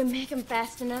 If we make them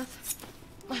fast enough,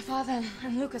 my father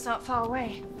and Lucas aren't far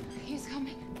away. He's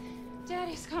coming.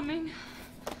 Daddy's coming.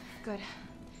 Good.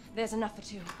 There's enough for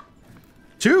 2.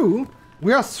 2?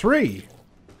 We are 3.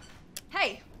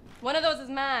 Hey, one of those is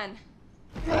mine.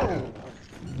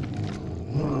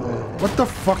 What the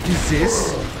fuck is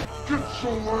this? Get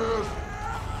your ass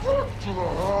back to the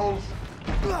house.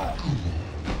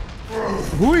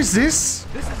 Who is this?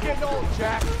 This is getting old,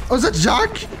 Jack. Oh, is that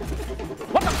Jack?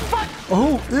 What the fuck?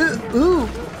 Oh, ooh.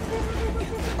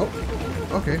 Oh,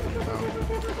 okay.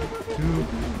 2,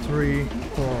 3,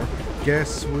 4.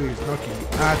 Guess who is knocking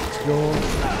at your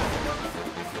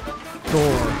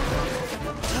door?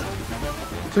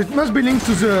 So it must be linked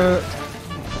to the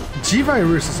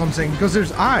G-Virus or something, because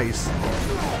there's eyes.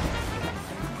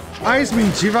 Eyes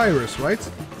mean G-Virus,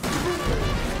 right?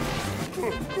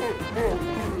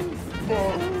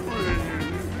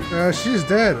 She's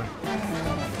dead.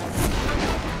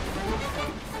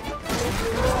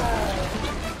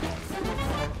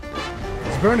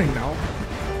 burning now.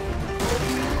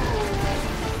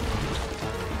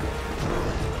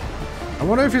 I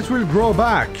wonder if it will grow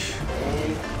back.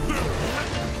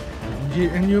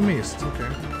 And you missed, okay.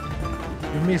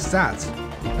 You missed that.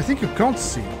 I think you can't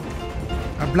see.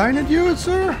 I blinded you,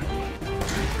 sir?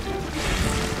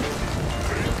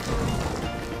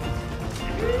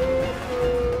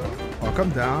 Oh, come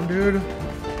down, dude.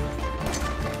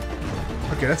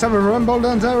 Okay, let's have a rumble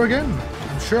down there again.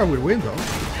 I'm sure I will win, though.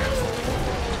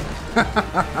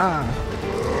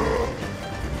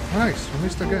 Nice, we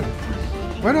missed again.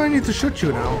 Why do I need to shoot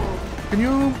you now? Can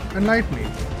you enlighten me?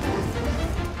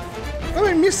 What am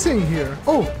I missing here?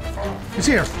 Oh! It's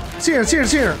here! It's here! It's here!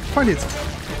 It's here! Find it!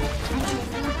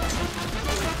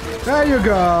 There you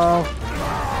go!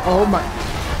 Oh my...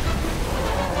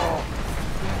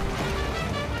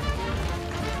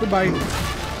 Goodbye!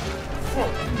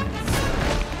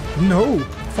 No!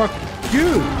 Fuck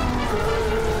you!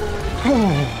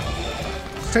 Oh.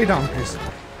 Stay down, please.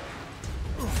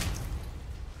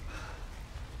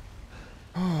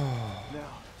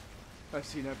 I've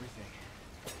seen everything.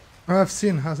 I've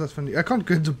seen how's that funny. I can't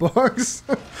get the box.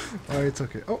 Oh, it's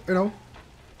okay. Oh, you know.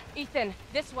 Ethan,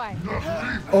 this way.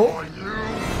 Oh,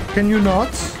 can you not?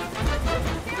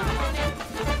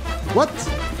 What?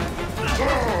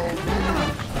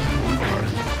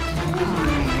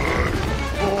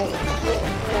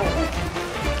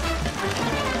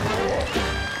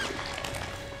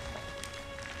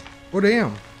 Oh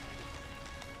damn.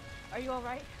 Are you all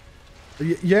right?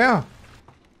 Yeah.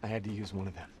 I had to use one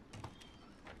of them.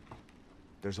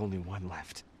 There's only one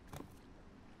left.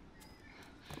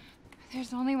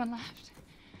 There's only one left.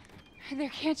 There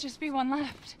can't just be one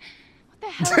left. What the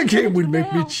hell? The game will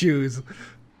make me choose.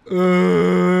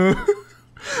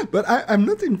 But I'm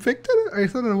not infected? I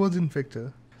thought I was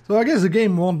infected. So I guess the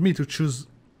game wants me to choose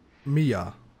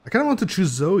Mia. I kind of want to choose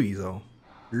Zoe though.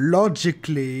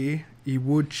 Logically, he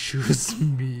would choose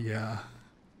Mia.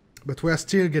 But we're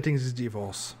still getting this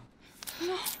divorce.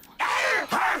 No.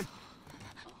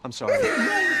 I'm sorry.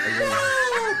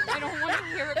 I don't want to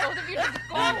hear it. Both of you just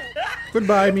go.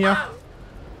 Goodbye, Mia.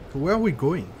 So where are we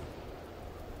going?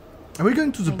 Are we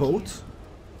going to the boat?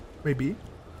 Maybe.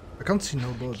 I can't see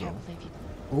no boat though.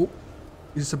 Oh,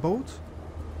 is this a boat?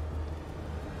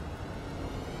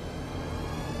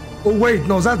 Oh wait,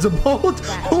 no, that's a boat?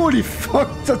 Holy fuck,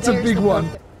 that's a big one.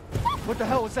 What the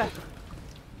hell was that?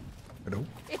 Hello?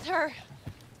 It's her.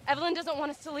 Evelyn doesn't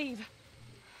want us to leave.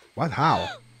 What? How?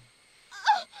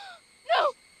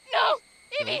 No!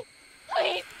 Evie!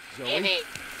 Please! Zoe? Evie!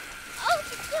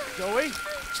 Zoe?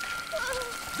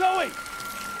 Zoe!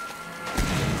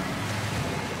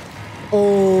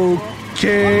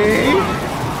 Okay.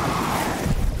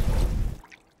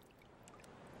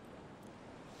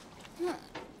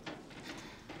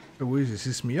 Oh, who is this? Is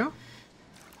this Mia?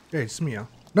 Yeah, it's Mia.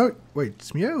 No, wait,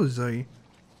 it's Mia or Zoe?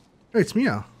 No, it's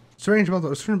Mia. Strange bottle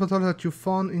that you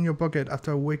found in your pocket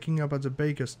after waking up at the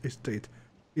baker's estate.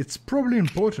 It's probably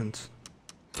important.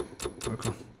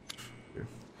 Okay.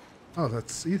 Oh,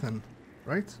 that's Ethan,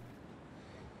 right?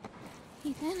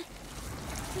 Ethan?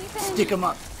 Stick 'em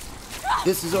up.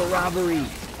 This is a robbery.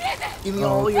 Give me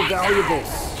all your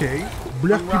valuables. Okay.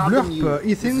 Blurpy blurp.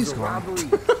 Ethan is gone.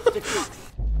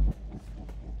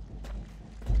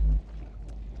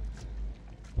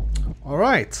 All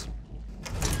right.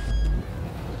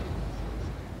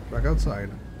 Back outside.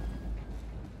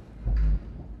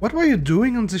 What were you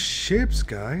doing on the ships,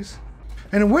 guys?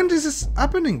 And when is this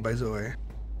happening, by the way?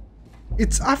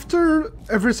 It's after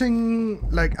everything,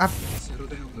 like after. Settle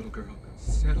down, little girl.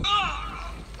 Settle.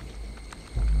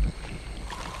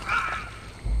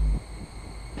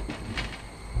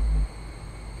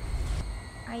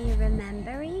 Are you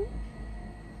remembering?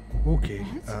 Okay.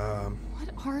 What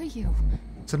are you?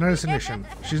 It's an hallucination.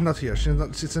 She's not here. She's not.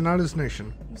 It's an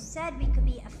hallucination. You said we could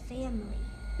be a family.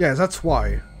 Yeah, that's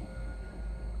why.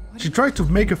 She tried to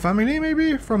make a family,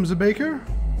 maybe, from the baker?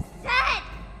 Set!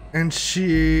 And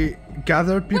she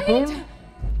gathered people? Wait.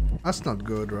 That's not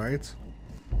good, right?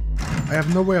 I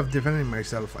have no way of defending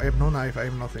myself. I have no knife, I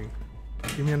have nothing.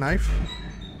 Give me a knife?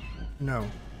 No.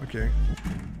 Okay.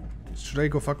 Should I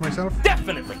go fuck myself?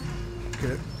 Definitely!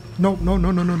 Okay. No.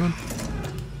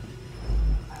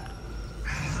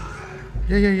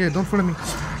 Yeah, don't follow me.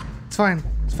 It's fine.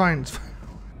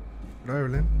 Hello,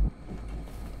 Evelyn.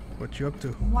 What you up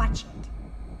to? Watch it.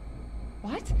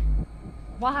 What?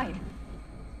 Why?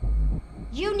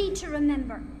 You need to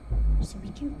remember, so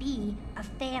we can be a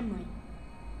family.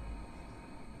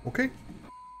 Okay.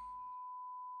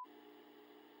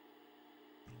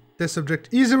 Test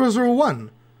subject E001.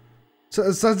 So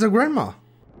that's the grandma.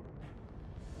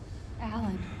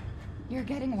 Alan, you're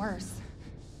getting worse.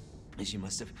 She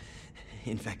must have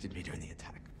infected me during the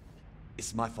attack.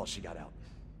 It's my fault she got out.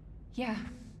 Yeah,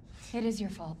 it is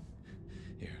your fault.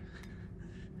 Here.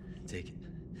 Take it.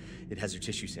 It has her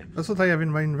tissue sample. That's what I have in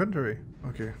my inventory.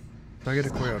 Okay. Target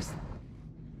acquired.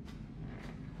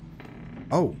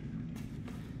 Oh.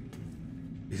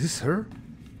 Is this her?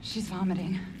 She's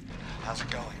vomiting. How's it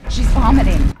going? She's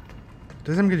vomiting.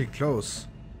 Does I'm getting close.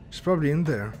 She's probably in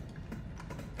there.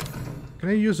 Can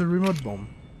I use a remote bomb?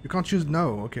 You can't use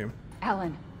no, okay.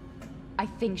 Alan, I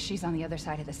think she's on the other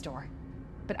side of this door.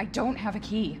 But I don't have a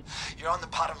key. You're on the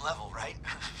bottom level, right?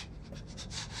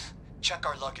 Check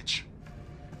our luggage.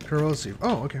 Corrosive.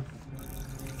 Oh, okay.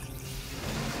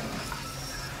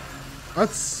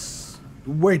 That's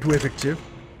way too effective.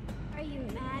 Are you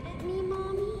mad at me,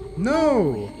 Mommy?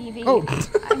 No! Evie, Oh!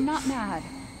 I'm not mad.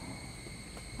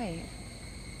 Wait.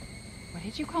 What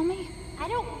did you call me? I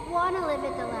don't want to live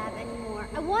at the lab anymore.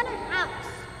 I want a house.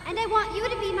 And I want you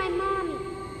to be my mommy.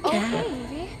 Okay,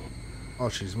 Evie. Oh,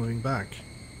 she's moving back.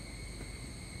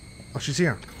 Oh, she's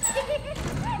here.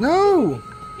 No!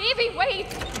 Evie, wait!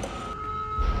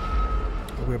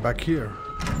 Oh, we're back here.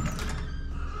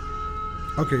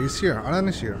 Okay, he's here. Alan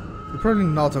is here. You're probably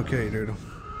not okay, dude.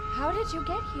 How did you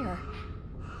get here?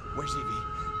 Where's Evie?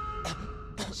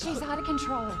 She's out of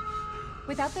control.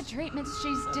 Without the treatments,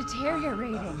 she's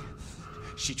deteriorating.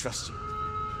 She trusts you.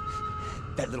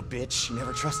 That little bitch, she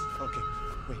never trusted. Okay,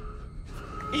 wait.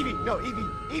 Evie, no,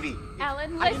 Evie.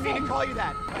 Alan, listen. I didn't mean to call you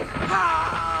that.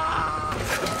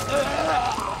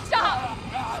 Stop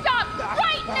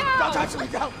right now! Don't touch me,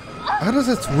 don't. How does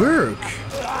that work?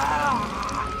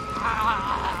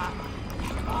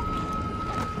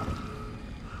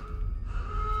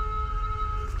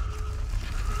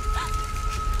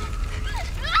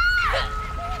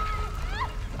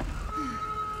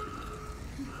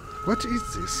 What is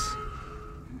this?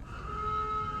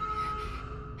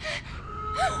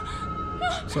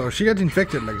 So she got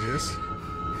infected like this.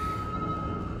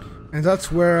 And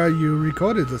that's where you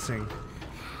recorded the thing.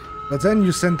 But then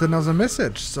you sent another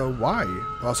message, so why?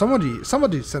 Well, somebody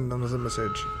sent another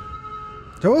message.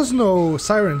 There was no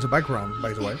siren in the background,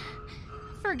 by the way.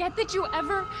 Forget that you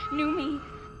ever knew me.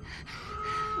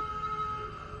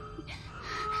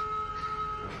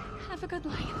 Have a good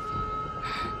life.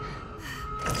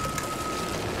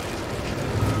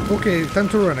 Okay, time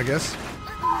to run, I guess.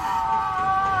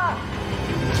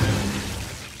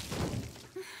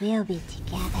 We'll be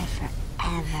together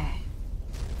forever.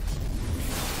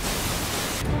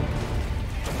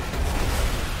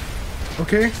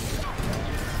 Okay.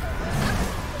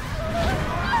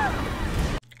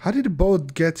 How did the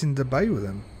boat get in the bayou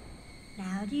then?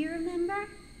 Now do you remember?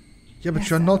 Yeah, but Yes,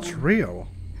 you're not Alan. real.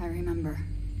 I remember.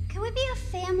 Can we be a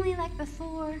family like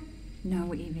before?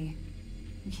 No, Evie.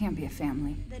 We can't be a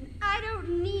family. Then I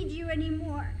don't need you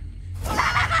anymore.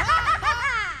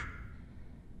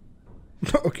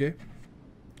 Okay.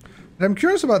 But I'm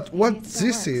curious about what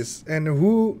this is and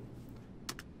who...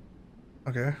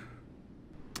 Okay.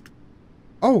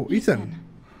 Oh, Ethan.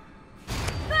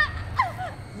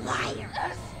 Liar.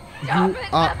 You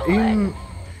are in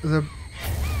the...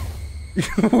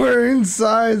 We're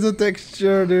inside the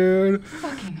texture, dude.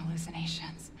 Fucking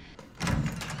hallucinations.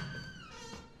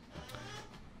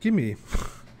 Give me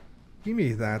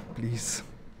that, please.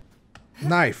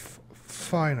 Knife.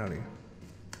 Finally.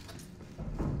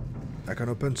 I can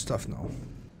open stuff now.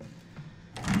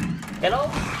 Hello?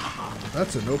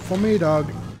 That's a note for me,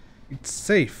 dog. It's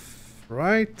safe,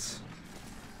 right?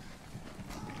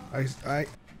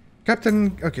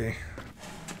 Captain, okay.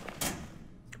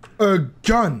 A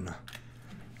gun.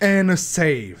 And a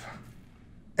save.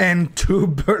 And 2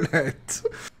 bullets.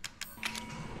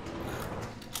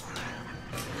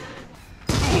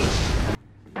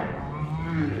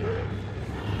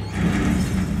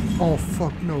 Oh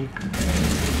fuck no.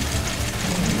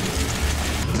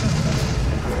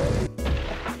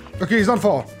 Okay, he's on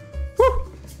fire.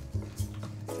 Woo!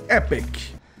 Epic.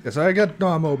 Yes, I got no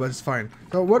ammo, but it's fine.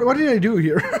 So what did I do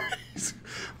here?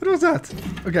 What was that?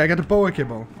 Okay, I got a power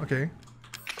cable. Okay.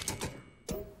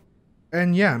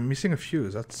 And yeah, I'm missing a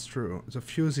fuse. That's true. The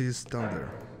fuse is down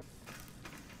there.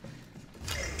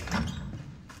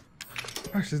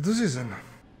 Actually, this isn't.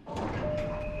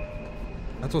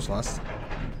 That was fast.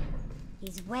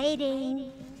 He's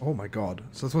waiting. Oh my god.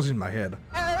 So that was in my head.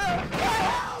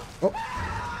 Oh.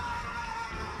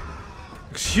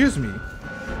 Excuse me.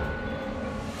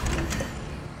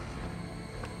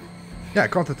 Yeah, I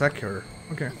can't attack her.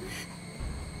 Okay.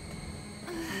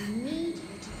 I need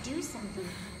you to do something.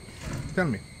 Tell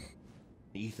me.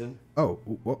 Ethan? Oh,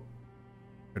 what?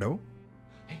 Hello?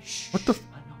 Hey, shh. What the?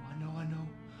 I know.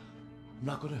 I'm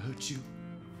not gonna hurt you.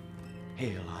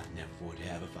 Hell, I never would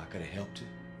have if I could have helped you.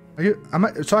 Are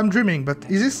you? So I'm dreaming, but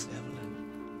is this?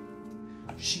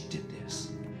 She did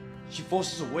this. She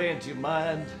forces her way into your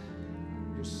mind,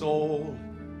 your soul.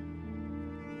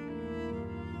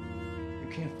 You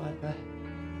can't fight back.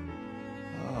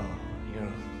 Oh,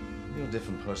 you're a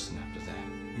different person after that.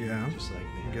 Yeah. Just like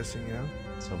me. I'm guessing, yeah.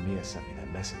 So Mia sent me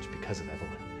that message because of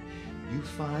Evelyn. You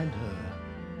find her.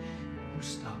 You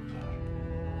stop her.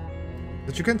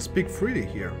 But you can't speak freely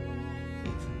here.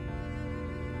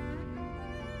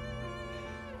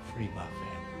 Free my family.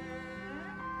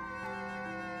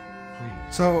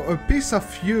 Please. So a piece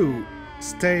of you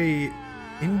stay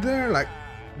in there? Like,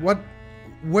 what?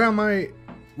 Where am I?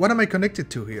 What am I connected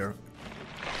to here?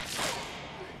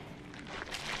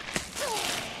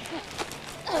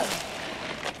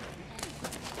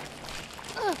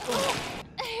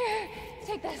 Here,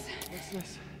 take this. What's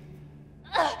this?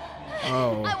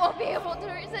 Oh. I won't be able to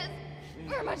resist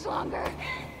for much longer.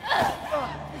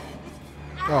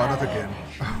 Oh, not again.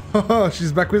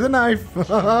 She's back with a knife.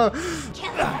 I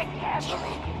can't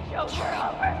believe you showed her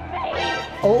over face.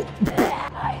 Oh.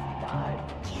 I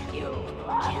thought you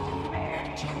lost me.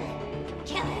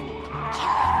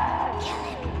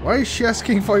 Why is she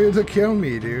asking for you to kill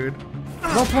me, dude?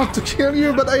 I don't want to kill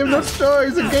you, but I have no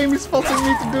choice. The game is forcing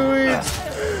me to do it.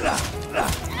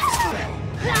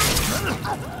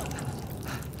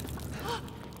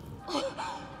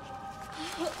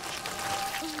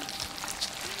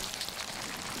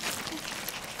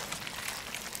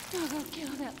 I'll kill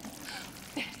that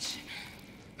bitch.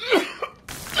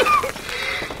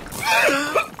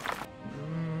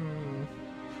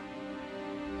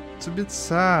 It's a bit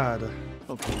sad.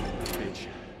 Okay, bitch.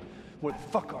 What the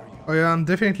fuck are you? Oh yeah, I'm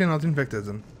definitely not infected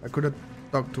then. I couldn't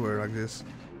talk to her like this.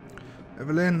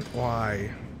 Evelyn,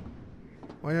 why?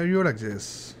 Why are you like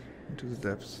this? Into the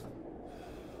depths.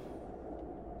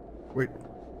 Wait.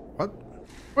 What?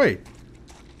 Wait.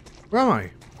 Where am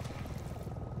I?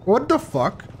 What the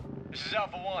fuck? This is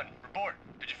Alpha 1. Report.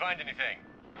 Did you find anything?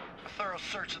 A thorough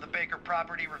search of the Baker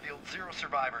property revealed 0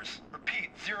 survivors. Repeat,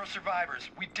 0 survivors.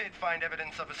 We did find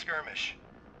evidence of a skirmish.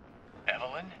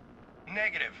 Evelyn?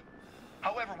 Negative.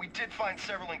 However, we did find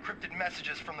several encrypted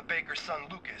messages from the Baker's son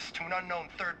Lucas to an unknown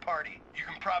third party. You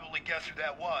can probably guess who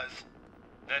that was.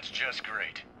 That's just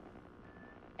great.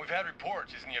 We've had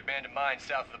reports using the abandoned mine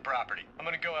south of the property. I'm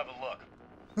gonna go have a look.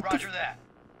 Roger that.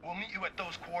 We'll meet you at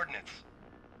those coordinates.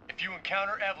 If you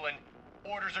encounter Evelyn,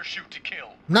 orders are shoot to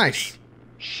kill. Nice.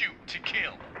 Shoot to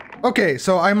kill. Okay,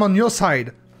 so I'm on your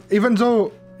side. Even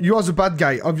though you are the bad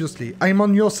guy, obviously. I'm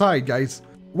on your side, guys.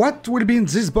 What will be in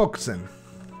this box then?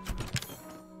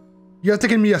 You're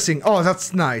taking me a thing. Oh,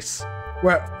 that's nice.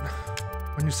 Well,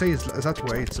 when you say it's that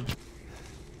way, it's a...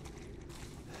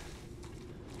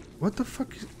 What the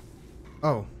fuck is...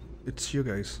 Oh, it's you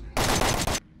guys.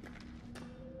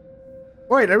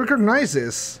 Wait, I recognize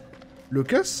this.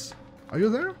 Lucas? Are you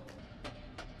there?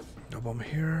 No bomb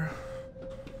here.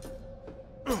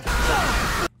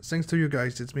 Thanks to you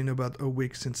guys, it's been about a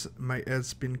week since my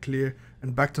head's been clear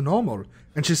and back to normal.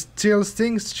 And she still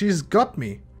thinks she's got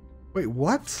me. Wait,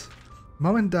 what?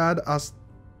 Mom and Dad asked...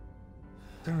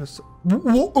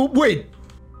 Wait!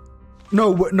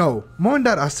 No, no. Mom and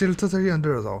Dad are still totally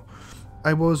under though.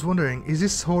 I was wondering, is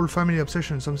this whole family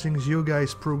obsession something you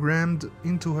guys programmed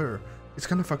into her? It's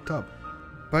kinda fucked up.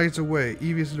 By the way,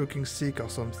 Evie's looking sick or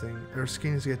something. Her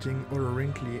skin is getting all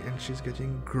wrinkly and she's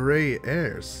getting grey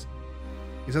hairs.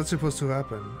 Is that supposed to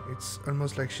happen? It's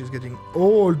almost like she's getting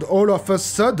old all of a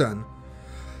sudden.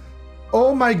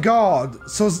 Oh my god!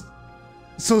 So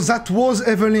that was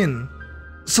Evelyn.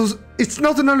 So it's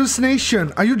not an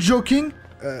hallucination. Are you joking?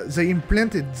 They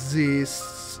implanted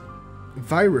this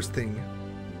virus thing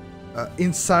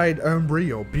inside her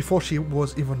embryo before she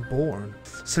was even born.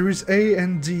 Series A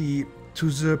and D to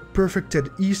the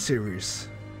perfected E series.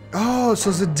 Oh,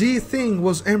 so the D thing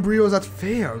was embryos that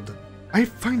failed. I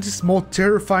find this more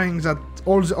terrifying than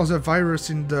all the other viruses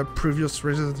in the previous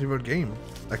Resident Evil game.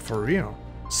 Like for real.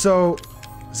 So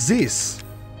this...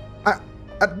 at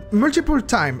multiple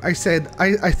times I said,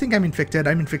 I think I'm infected,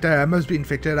 I must be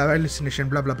infected, I have hallucination,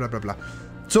 blah blah blah blah blah.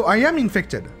 So I am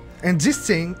infected. And this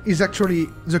thing is actually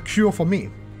the cure for me.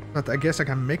 That I guess I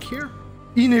can make here.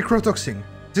 E-necrotoxin.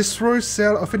 Destroys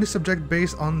cell of any subject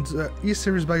based on the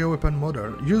E-series bioweapon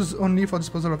model. Used only for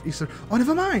disposal of E-series. Oh,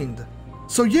 never mind.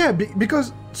 So yeah,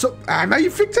 because... So, am I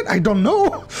infected? I don't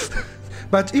know.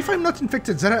 But if I'm not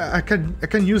infected, then I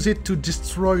can use it to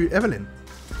destroy Evelyn.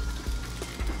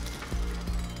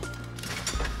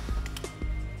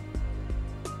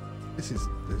 This is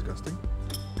disgusting.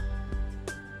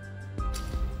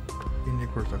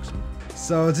 E-necrotoxin.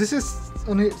 So this is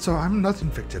only, so I'm not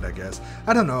infected, I guess.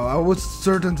 I don't know. I was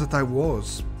certain that I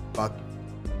was, but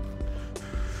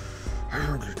I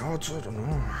really not. I don't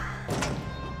know.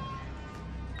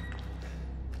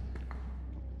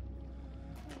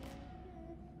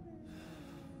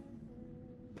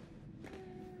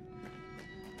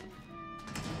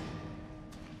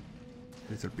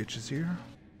 Little bitches here.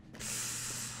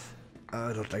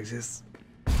 I don't like this.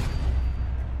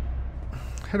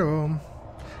 Hello.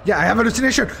 Yeah, I have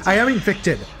hallucination. I am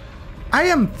infected. I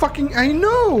am fucking. I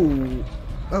know.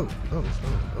 Oh.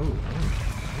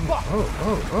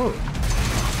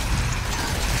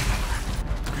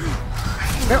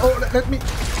 Let me.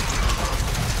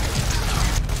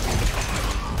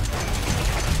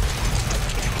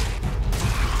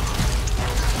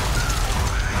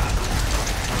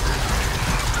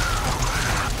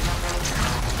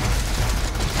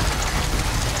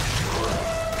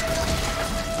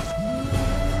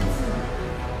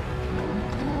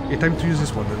 Time to use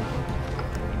this one then.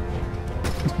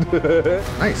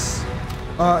 Nice.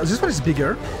 This one is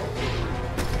bigger.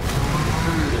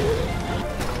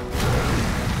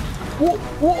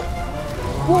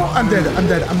 Whoa! I'm dead. I'm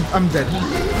dead.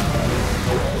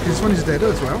 This one is dead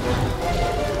as well.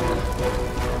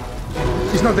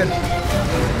 He's not dead.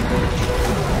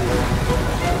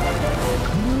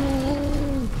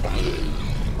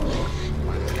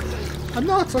 I'm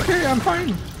not. Okay, I'm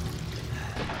fine.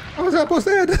 I was almost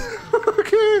dead.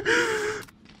 Okay.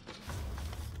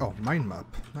 Oh, mind map.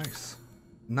 Nice.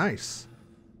 Nice.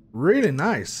 Really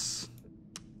nice.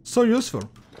 So useful.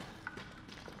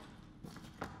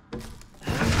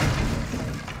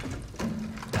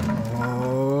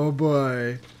 Oh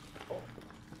boy.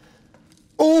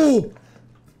 Oh!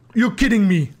 You're kidding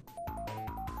me.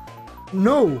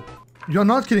 No, you're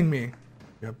not kidding me.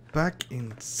 You're back in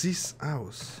this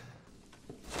house.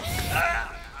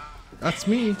 That's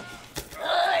me.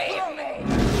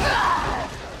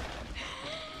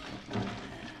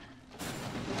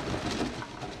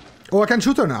 Oh, I can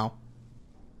shoot her now.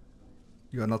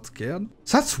 You are not scared?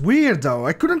 That's weird though.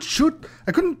 I couldn't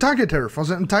target her for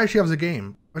the entirety of the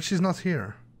game. But she's not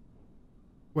here.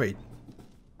 Wait.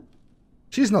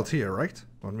 She's not here, right?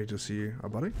 Want me to see her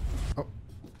body? Oh.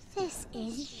 This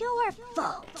is your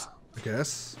fault. I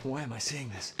guess. Why am I seeing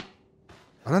this?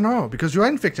 I don't know, because you're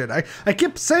infected. I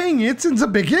kept saying it since the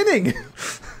beginning.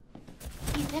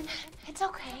 Ethan, it's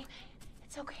okay.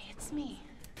 It's okay, it's me.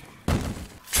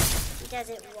 He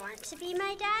doesn't want to be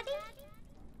my daddy?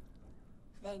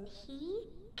 Then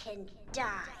he can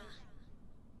die.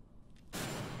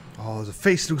 Oh, the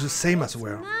face looks the same as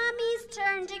well. Mommy's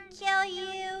turn to kill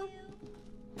you.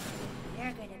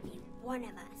 You're gonna be one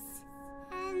of us.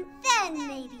 And then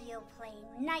maybe you'll play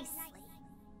nicely.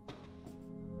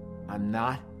 I'm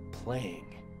not playing.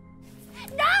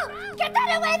 No! Get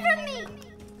that away from me!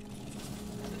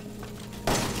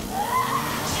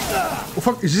 Oh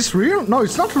fuck, is this real? No,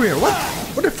 it's not real. What?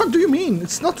 What the fuck do you mean?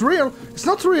 It's not real. It's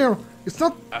not real. It's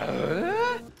not... Get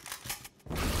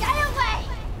away!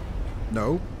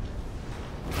 No.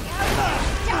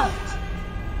 Don't!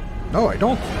 No, I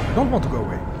don't. I don't want to go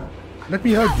away. Let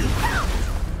me hug you. No!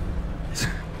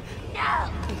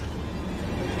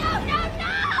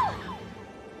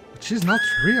 She's not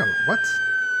real. What?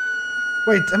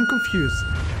 Wait, I'm confused.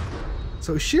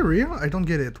 So is she real? I don't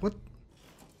get it. What?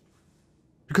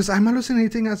 Because I'm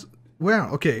hallucinating as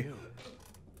well. Okay.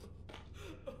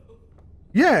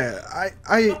 Yeah,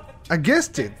 I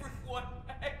guessed it.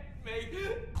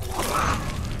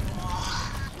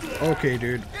 Okay,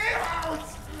 dude.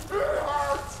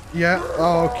 Yeah,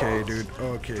 okay, dude.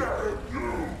 Okay.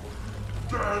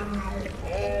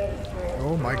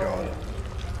 Oh my god.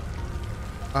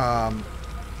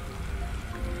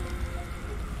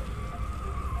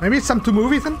 Maybe it's time to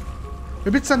move, Ethan?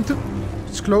 Maybe it's time to...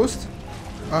 It's closed.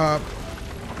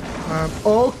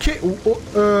 Okay.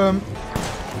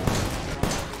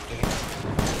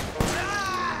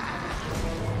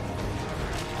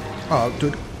 Oh,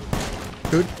 dude.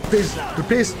 Dude, please. Dude,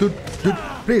 please. Dude,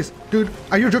 please. Dude,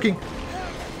 are you joking?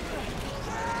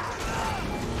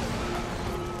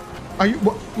 Are you...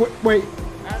 Wait.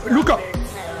 Look up.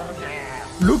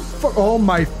 Look for... Oh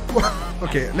my...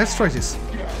 Okay, let's try this.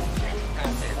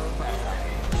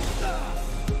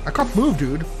 I can't move,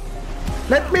 dude.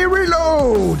 Let me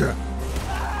reload!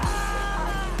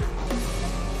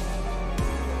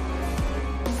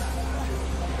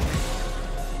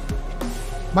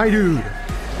 My dude.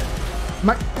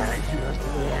 My...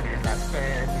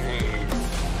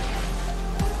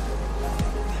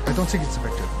 I don't think it's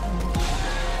affected.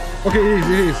 Okay, it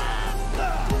is.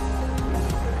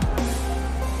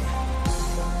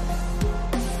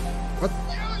 What?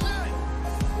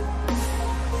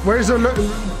 Where is the...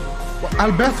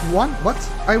 Albert 1? What?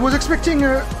 I was expecting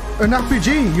an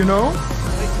RPG, you know?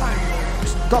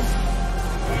 Stop.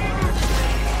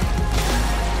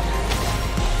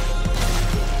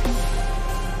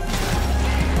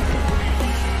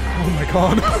 Oh my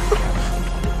god.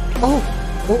 Oh!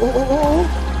 Oh!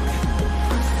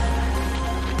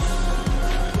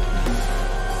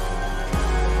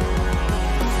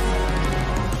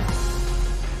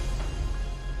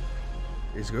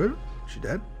 It's good? She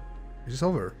dead? It's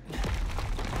over.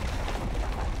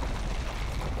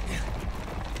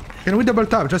 Can we double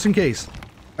tap just in case?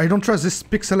 I don't trust this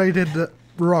pixelated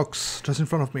rocks just in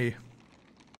front of me.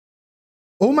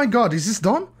 Oh my god, is this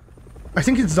done? I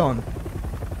think it's done.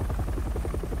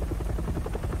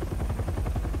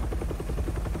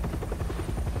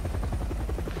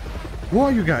 Who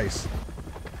are you guys?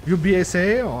 You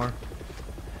BSA or...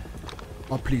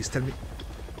 Oh please tell me...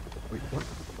 Wait, what?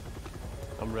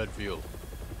 I'm Redfield.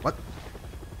 What?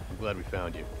 I'm glad we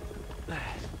found you.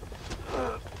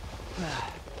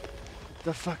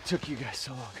 The fuck took you guys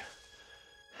so long?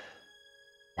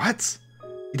 What?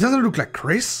 It doesn't look like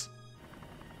Chris.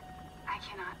 I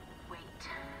cannot wait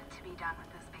to be done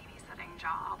with this babysitting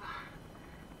job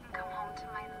and come home to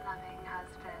my loving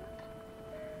husband.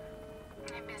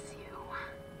 I miss you.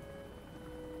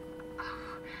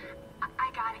 Oh,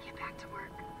 I gotta get back to work.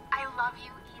 I love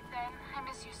you, Ethan. I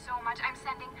miss you so much. I'm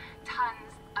sending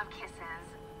tons of kisses.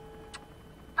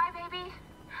 Bye, baby.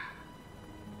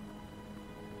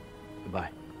 Goodbye.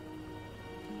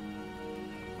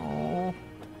 Oh.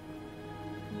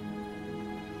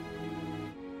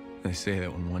 They say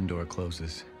that when one door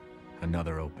closes,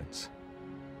 another opens.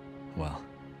 Well,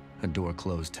 a door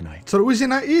closed tonight. So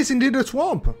Louisiana is indeed a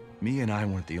swamp. Me and I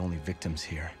weren't the only victims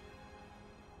here.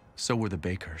 So were the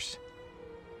Bakers.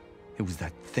 It was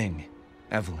that thing,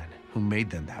 Evelyn, who made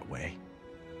them that way.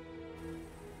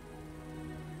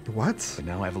 What? But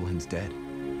now Evelyn's dead.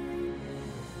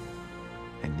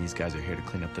 And these guys are here to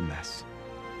clean up the mess.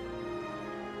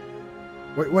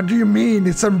 Wait, what do you mean?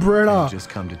 It's Umbrella. I've just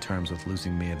come to terms with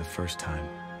losing Mia the first time.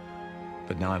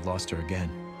 But now I've lost her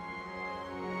again.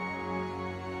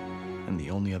 And the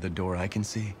only other door I can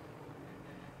see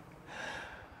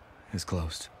is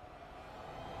closed.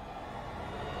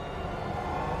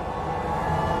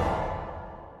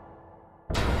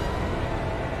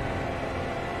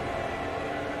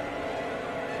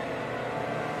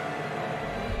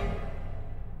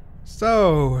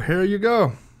 So, here you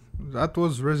go. That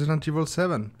was Resident Evil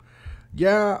 7.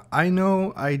 Yeah, I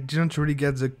know I didn't really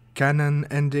get the canon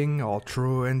ending or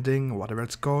true ending, whatever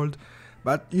it's called.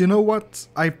 But you know what?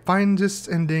 I find this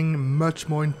ending much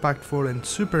more impactful and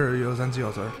superior than the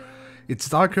other. It's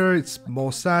darker, it's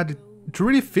more sad, it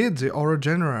really fits the horror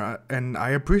genre and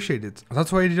I appreciate it.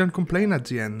 That's why I didn't complain at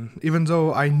the end, even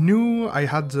though I knew I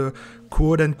had the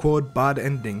quote-unquote bad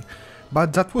ending.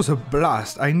 But that was a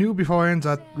blast. I knew beforehand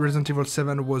that Resident Evil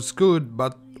 7 was good,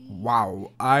 but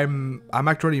wow, I'm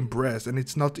actually impressed, and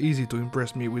it's not easy to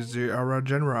impress me with the horror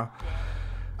genre.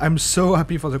 I'm so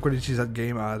happy for the quality that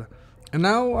game had. And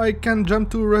now I can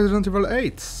jump to Resident Evil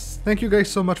 8. Thank you guys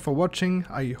so much for watching.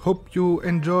 I hope you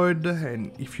enjoyed,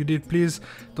 and if you did, please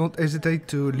don't hesitate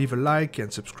to leave a like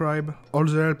and subscribe. All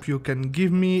the help you can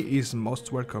give me is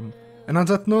most welcome. And on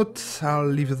that note, I'll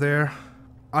leave it there.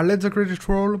 I'll let the credits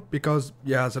roll because,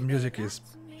 yeah, the music is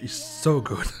so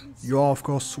good. You are, of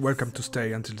course, welcome to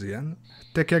stay until the end.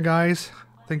 Take care, guys.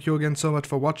 Thank you again so much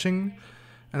for watching,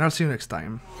 and I'll see you next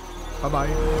time.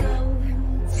 Bye-bye.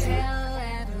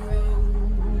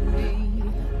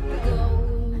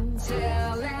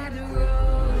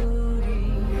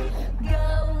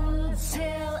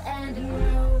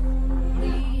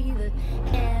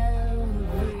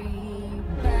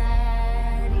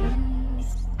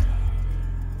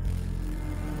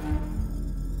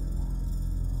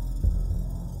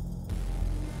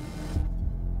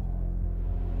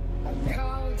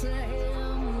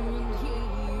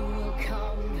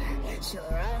 She'll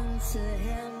run to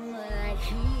him like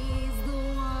he's the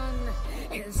one.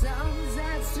 His arms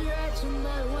outstretched,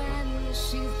 but when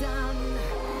she's done,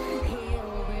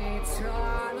 he'll be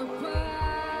torn.